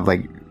know, it's kind of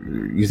like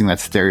using that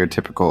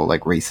stereotypical,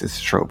 like,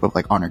 racist trope of,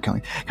 like, honor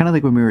killing. Kind of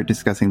like when we were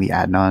discussing the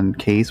Adnan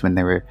case, when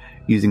they were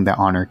using the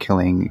honor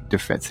killing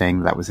defense,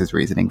 saying that was his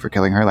reasoning for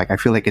killing her. Like, I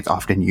feel like it's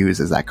often used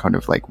as that kind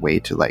of, like, way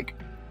to, like,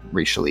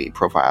 racially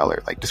profile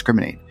or, like,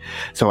 discriminate.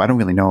 So I don't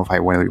really know if I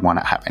really want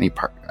to have any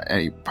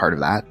part of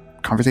that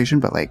conversation,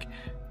 but, like,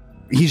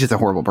 he's just a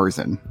horrible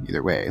person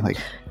either way. Like,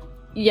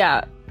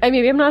 yeah, I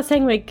mean, I'm not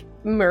saying, like,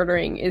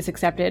 murdering is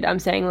accepted. I'm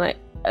saying, like,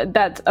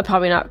 that's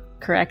probably not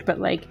correct, but,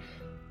 like,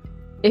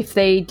 if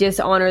they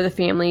dishonor the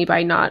family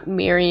by not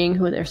marrying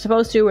who they're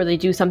supposed to, or they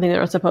do something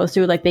they're not supposed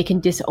to, like, they can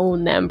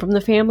disown them from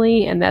the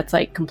family, and that's,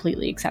 like,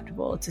 completely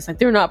acceptable. It's just like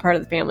they're not part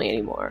of the family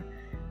anymore.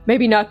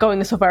 Maybe not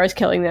going so far as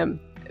killing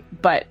them,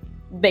 but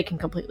they can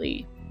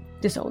completely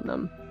disown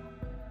them.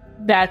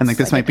 That's, and, like,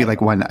 this might be, like,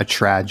 a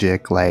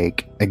tragic,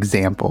 like,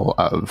 example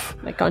of,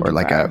 like, or,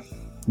 like,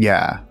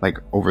 like,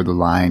 over the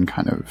line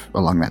kind of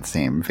along that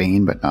same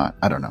vein, but not,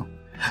 I don't know.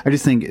 I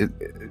just think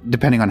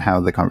depending on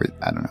how I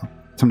don't know.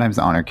 Sometimes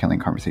the honor killing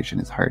conversation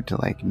is hard to,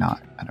 like,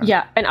 not, I don't know.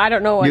 Yeah, and I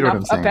don't know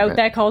enough about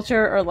that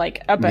culture or,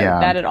 like, about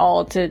that at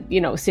all to,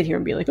 you know, sit here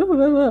and be like,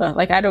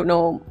 like, I don't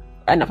know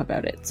enough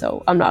about it,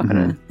 so I'm not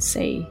going to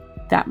say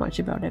that much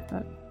about it,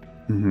 but.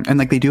 And,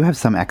 like, they do have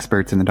some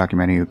experts in the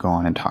documentary who go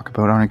on and talk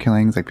about honor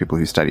killings, like people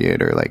who study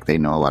it, or, like, they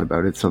know a lot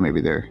about it, so maybe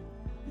they're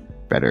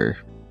better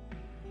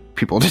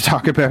people to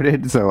talk about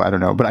it. So I don't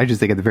know, but I just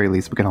think at the very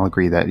least we can all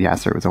agree that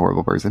Yasser was a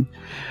horrible person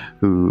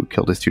who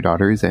killed his 2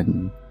 daughters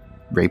and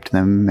raped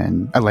them,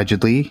 and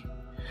allegedly,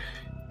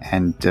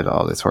 and did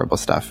all this horrible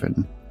stuff.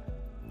 And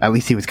at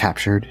least he was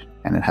captured,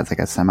 and it has, like,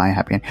 a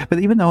semi-happy end. But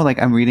even though,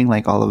 like, I'm reading,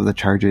 like, all of the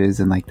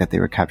charges and, like, that they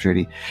were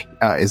captured,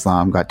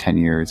 Islam got 10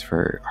 years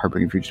for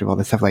harboring a fugitive, all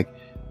this stuff, like,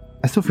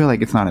 I still feel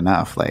like it's not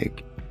enough.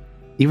 Like,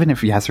 even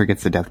if Yasser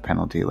gets the death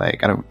penalty,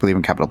 like, I don't believe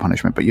in capital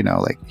punishment, but, you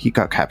know, like, he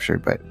got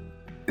captured, but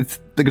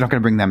they're not going to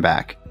bring them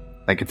back.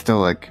 Like, it's still,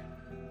 like,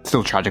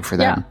 still tragic for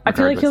them. Yeah, I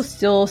feel like he'll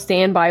still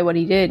stand by what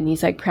he did, and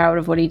he's, like, proud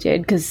of what he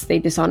did because they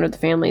dishonored the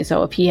family.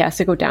 So if he has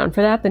to go down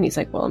for that, then he's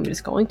like, well, I'm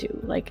just going to.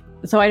 Like,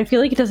 so I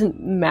feel like it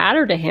doesn't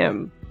matter to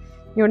him.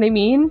 You know what I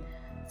mean?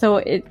 So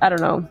I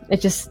don't know.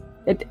 It just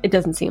it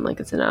doesn't seem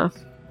like it's enough.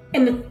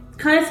 And it's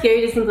kind of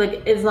scary to think,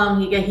 like, Islam,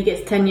 he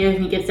gets 10 years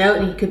and he gets out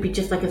and he could be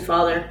just like his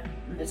father.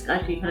 It's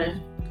actually kind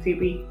of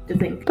creepy to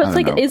think. But it's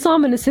like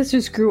Islam and his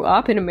sisters grew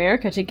up in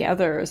America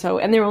together,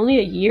 and they're only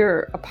a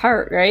year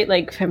apart, right?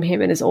 Like, from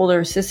him and his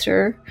older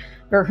sister,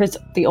 or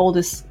the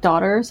oldest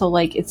daughter. So,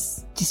 like,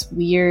 it's just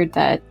weird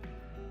that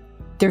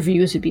their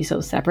views would be so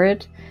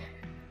separate.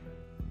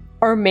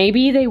 Or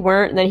maybe they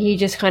weren't, and then he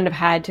just kind of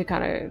had to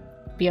kind of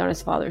be on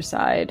his father's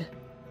side,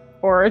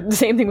 or the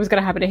same thing was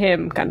going to happen to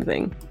him, kind of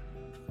thing.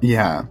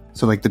 Yeah.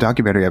 So, like, the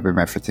documentary I've been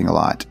referencing a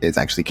lot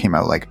actually came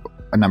out, like,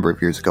 a number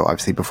of years ago,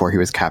 obviously before he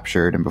was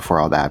captured and before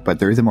all that. But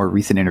there is a more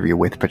recent interview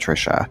with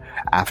Patricia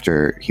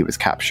after he was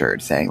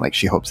captured, saying, like,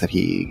 she hopes that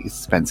he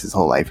spends his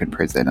whole life in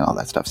prison and all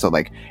that stuff. So,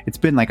 like, it's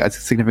been, like, a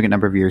significant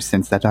number of years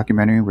since that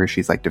documentary where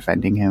she's, like,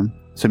 defending him.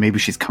 So maybe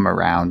she's come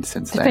around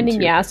since defending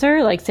then. Defending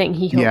Yasser? Like, saying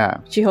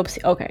she hopes...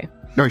 Okay.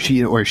 Or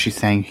she's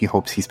saying he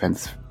hopes he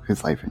spends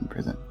his life in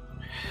prison.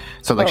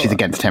 So like she's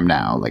against him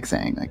now, like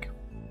saying like,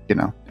 you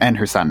know, and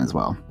her son as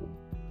well.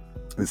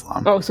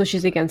 Islam. Oh, so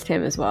she's against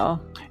him as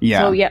well.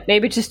 Yeah. So yeah,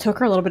 maybe it just took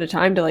her a little bit of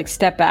time to like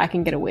step back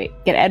and get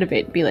out of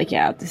it and be like,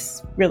 yeah,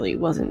 this really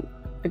wasn't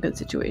a good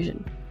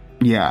situation.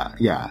 Yeah,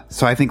 yeah.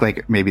 So I think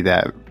like maybe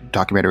that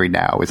documentary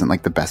now isn't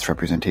like the best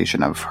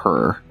representation of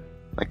her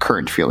like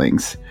current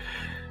feelings.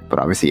 But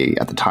obviously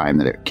at the time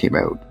that it came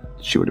out,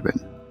 she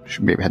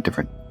maybe had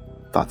different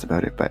thoughts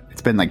about it. But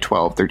it's been like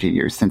 12, 13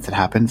 years since it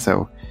happened.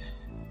 So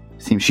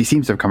she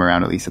seems to have come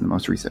around, at least in the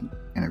most recent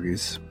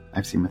interviews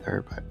I've seen with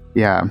her. But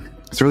yeah,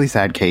 it's a really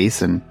sad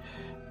case, and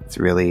it's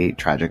really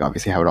tragic,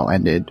 obviously, how it all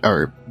ended,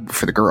 or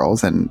for the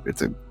girls. And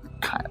it's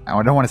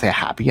I don't want to say a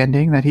happy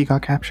ending that he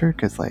got captured,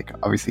 because like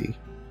obviously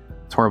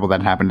it's horrible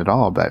that it happened at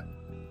all, but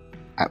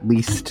at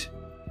least,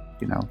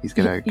 you know, he's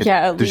gonna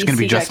get, there's gonna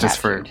be justice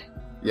for.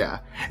 Yeah,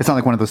 it's not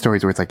like one of those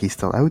stories where it's like he's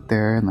still out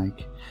there, and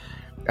like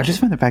I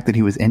just find the fact that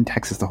he was in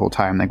Texas the whole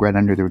time, like right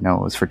under their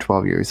nose for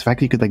 12 years. The fact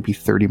that he could like be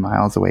 30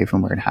 miles away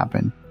from where it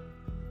happened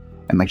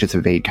and like just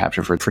evade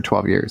capture for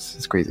 12 years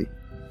is crazy.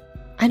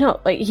 I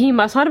know, like he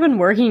must not have been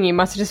working. He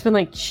must have just been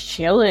like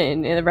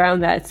chilling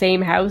around that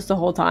same house the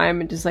whole time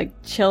and just like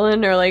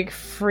chilling or like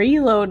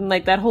freeloading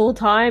like that whole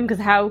time.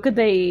 Because how could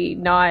they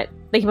not?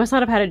 Like he must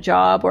not have had a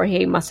job, or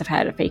he must have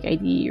had a fake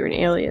ID or an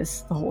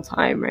alias the whole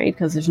time, right?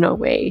 Because there's no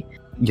way.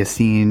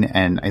 Yassine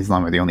and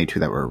Islam are the only two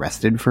that were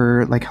arrested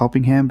for like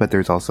helping him, but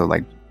there's also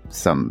like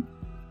some,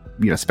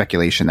 you know,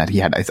 speculation that he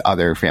had his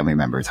other family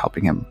members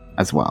helping him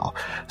as well.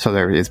 So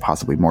there is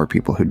possibly more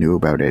people who knew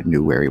about it,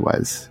 knew where he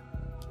was,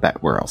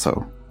 that were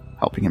also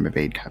helping him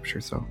evade capture.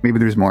 So maybe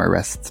there's more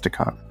arrests to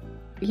come.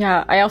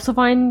 Yeah, I also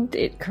find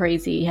it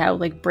crazy how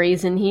like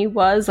brazen he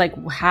was, like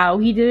how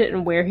he did it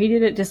and where he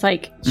did it. Just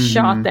like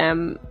shot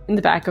them in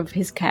the back of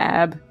his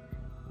cab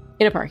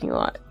in a parking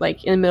lot,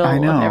 like in the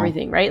middle of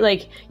everything, right?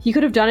 Like he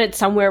could have done it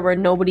somewhere where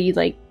nobody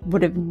like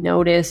would have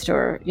noticed,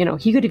 or you know,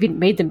 he could have even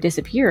made them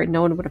disappear and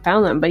no one would have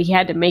found them, but he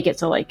had to make it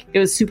so like it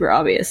was super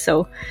obvious.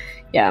 So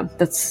yeah,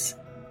 that's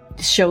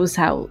shows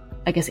how,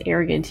 I guess,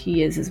 arrogant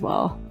he is as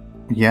well.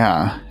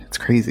 Yeah, it's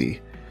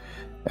crazy.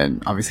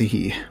 And obviously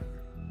he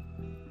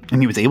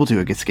was able to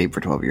escape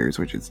for 12 years,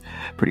 which is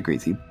pretty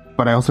crazy.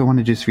 But I also want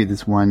to just read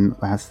this one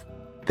last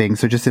thing.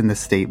 So just in the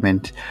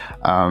statement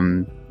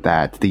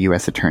that the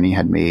U.S. attorney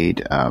had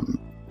made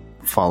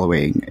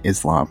following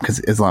Islam, because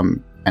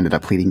Islam ended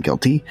up pleading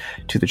guilty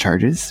to the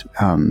charges.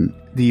 The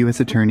U.S.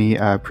 attorney,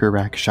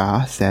 Prerak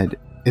Shah, said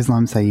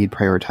Islam Saeed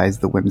prioritized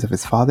the whims of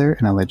his father,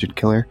 an alleged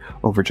killer,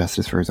 over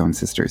justice for his own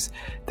sisters.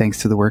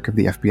 Thanks to the work of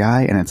the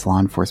FBI and its law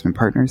enforcement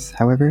partners,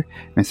 however,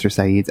 Mr.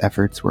 Saeed's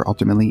efforts were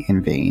ultimately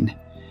in vain.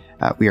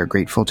 We are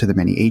grateful to the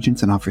many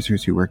agents and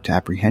officers who worked to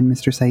apprehend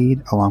Mr.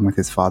 Saeed, along with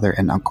his father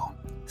and uncle.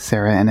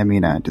 Sarah and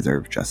Amina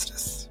deserve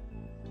justice.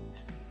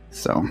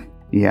 So,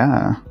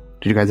 yeah.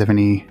 Did you guys have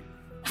any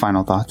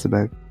final thoughts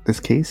about this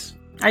case?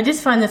 I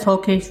just find this whole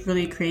case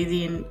really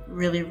crazy and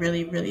really,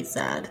 really, really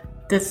sad.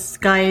 This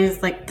guy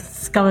is like the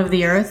scum of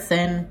the earth,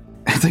 and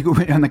it's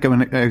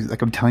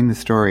like I'm telling the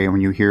story, and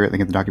when you hear it,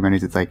 like in the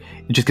documentaries, it's like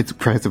it just gets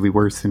progressively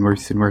worse and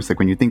worse and worse. Like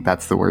when you think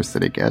that's the worst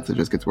that it gets, it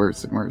just gets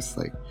worse and worse.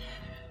 Like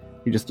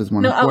he just does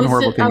one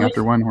horrible thing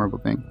after one horrible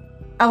thing.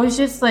 I was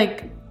just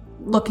like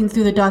looking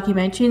through the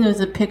documentary, and there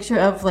was a picture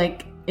of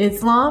like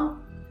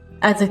Islam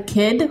as a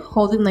kid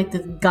holding like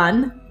this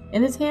gun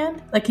in his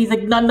hand. Like he's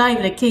like not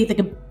even a kid, he's like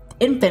an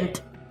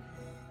infant.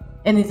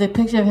 And there's a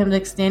picture of him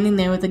like standing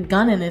there with a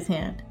gun in his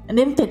hand. An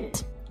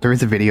infant. There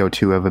is a video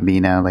too of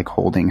Amina like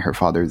holding her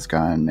father's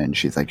gun, and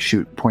she's like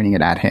pointing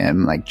it at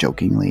him like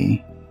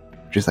jokingly,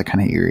 just like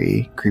kind of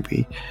eerie,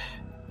 creepy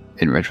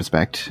in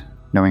retrospect,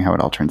 knowing how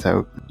it all turns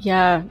out.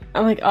 Yeah,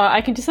 I'm like,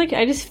 I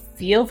just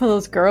feel for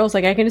those girls.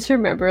 Like I can just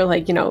remember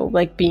like, you know,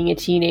 like being a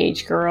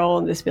teenage girl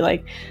and just be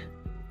like,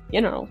 you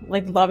know,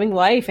 like loving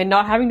life and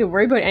not having to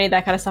worry about any of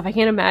that kind of stuff. I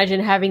can't imagine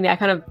having that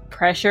kind of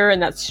pressure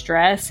and that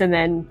stress and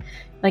then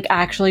like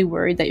actually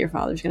worried that your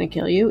father's going to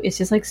kill you. It's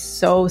just like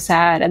so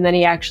sad. And then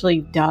he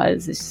actually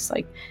does. It's just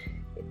like,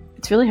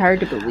 it's really hard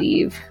to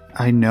believe.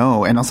 I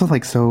know. And also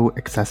like so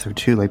excessive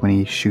too. Like when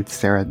he shoots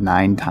Sarah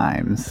 9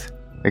 times,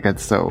 like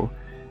that's so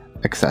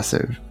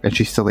excessive. And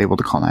she's still able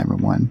to call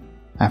 911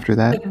 after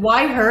that. Like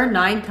why her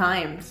 9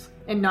 times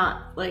and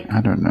not like...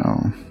 I don't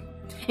know.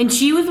 And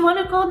she was the one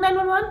who called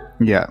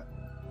 911? Yeah.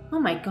 Oh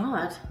my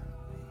god.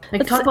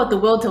 Like, talk about the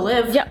will to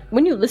live. Yeah,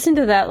 when you listen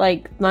to that,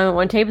 like,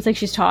 911 tape, it's like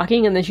she's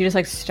talking and then she just,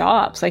 like,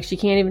 stops. Like, she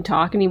can't even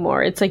talk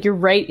anymore. It's like you're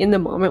right in the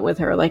moment with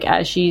her, like,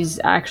 as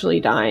she's actually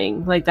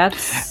dying. Like,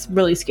 that's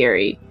really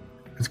scary.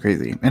 It's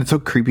crazy. And it's so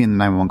creepy in the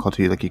 911 call,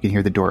 too. Like, you can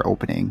hear the door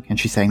opening and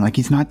she's saying, like,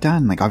 he's not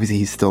done. Like, obviously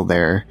he's still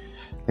there,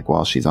 like,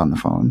 while she's on the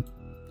phone.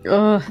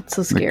 Oh, it's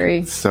so scary.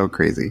 Like, it's so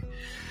crazy.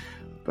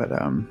 But,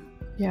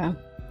 yeah.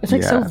 It's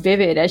like so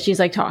vivid as she's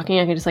like talking.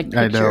 I can just like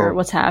picture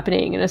what's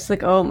happening, and it's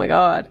like, oh my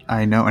god.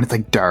 I know, and it's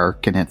like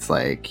dark, and it's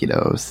like, you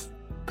know,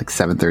 like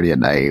 7:30 at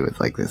night with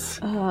like this.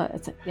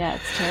 It's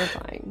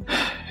terrifying.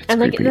 And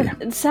like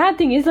creepy. the sad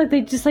thing is, like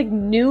they just like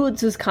knew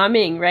this was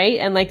coming, right?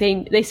 And like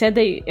they said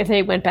if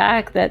they went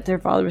back that their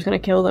father was going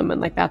to kill them,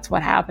 and like that's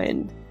what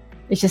happened.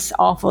 It's just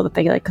awful that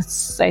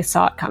they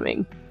saw it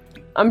coming.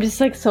 I'm just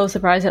like so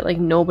surprised that like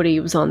nobody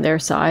was on their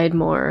side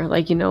more.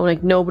 Like, you know,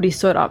 like nobody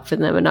stood up for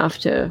them enough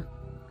to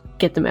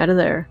get them out of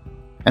there.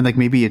 And like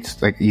maybe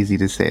it's like easy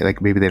to say,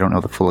 like maybe they don't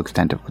know the full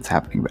extent of what's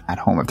happening at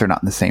home. If they're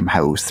not in the same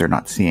house, they're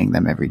not seeing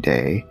them every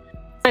day.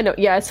 I know,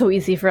 yeah, it's so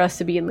easy for us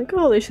to be like,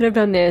 oh, they should have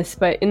done this,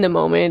 but in the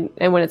moment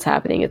and when it's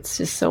happening, it's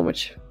just so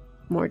much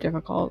more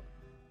difficult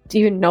to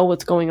even know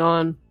what's going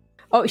on.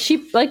 Oh,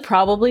 she, like,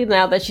 probably,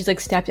 now that she's,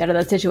 like, stepped out of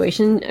that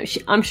situation,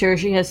 I'm sure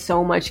she has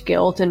so much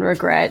guilt and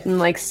regret and,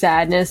 like,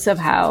 sadness of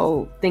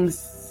how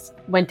things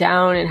went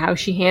down and how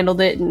she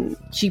handled it, and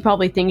she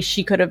probably thinks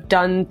she could have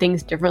done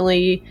things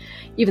differently,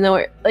 even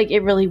though,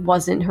 it really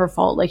wasn't her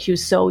fault. Like, she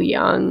was so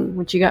young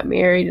when she got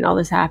married and all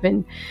this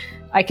happened.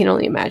 I can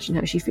only imagine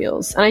how she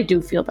feels. And I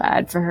do feel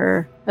bad for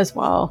her as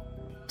well.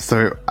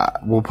 So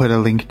we'll put a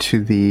link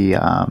to the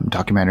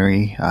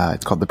documentary.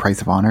 It's called The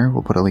Price of Honor.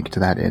 We'll put a link to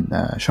that in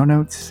the show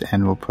notes,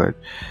 and we'll put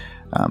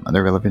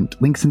other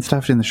relevant links and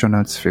stuff in the show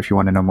notes if you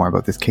want to know more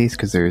about this case,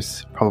 because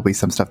there's probably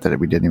some stuff that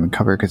we didn't even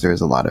cover because there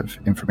is a lot of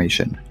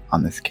information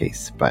on this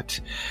case. But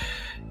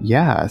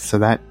yeah, so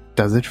that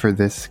does it for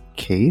this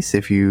case.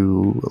 If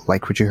you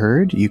like what you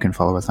heard, you can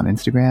follow us on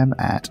Instagram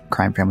at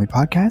Crime Family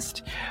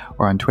Podcast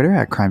or on Twitter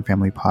at Crime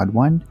Family Pod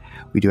 1.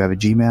 We do have a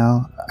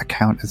Gmail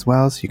account as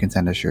well, so you can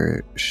send us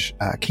your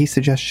case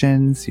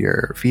suggestions,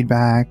 your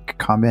feedback,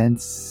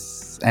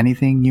 comments,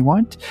 anything you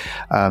want.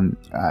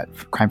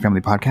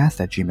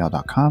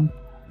 crimefamilypodcast@gmail.com.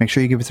 Make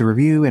sure you give us a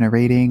review and a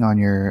rating on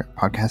your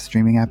podcast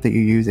streaming app that you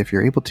use if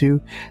you're able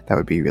to. That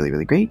would be really,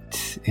 really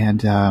great.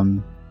 And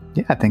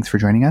yeah, thanks for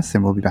joining us,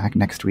 and we'll be back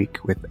next week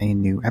with a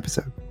new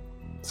episode.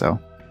 So,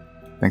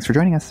 thanks for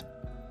joining us.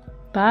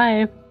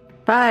 Bye.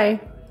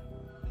 Bye.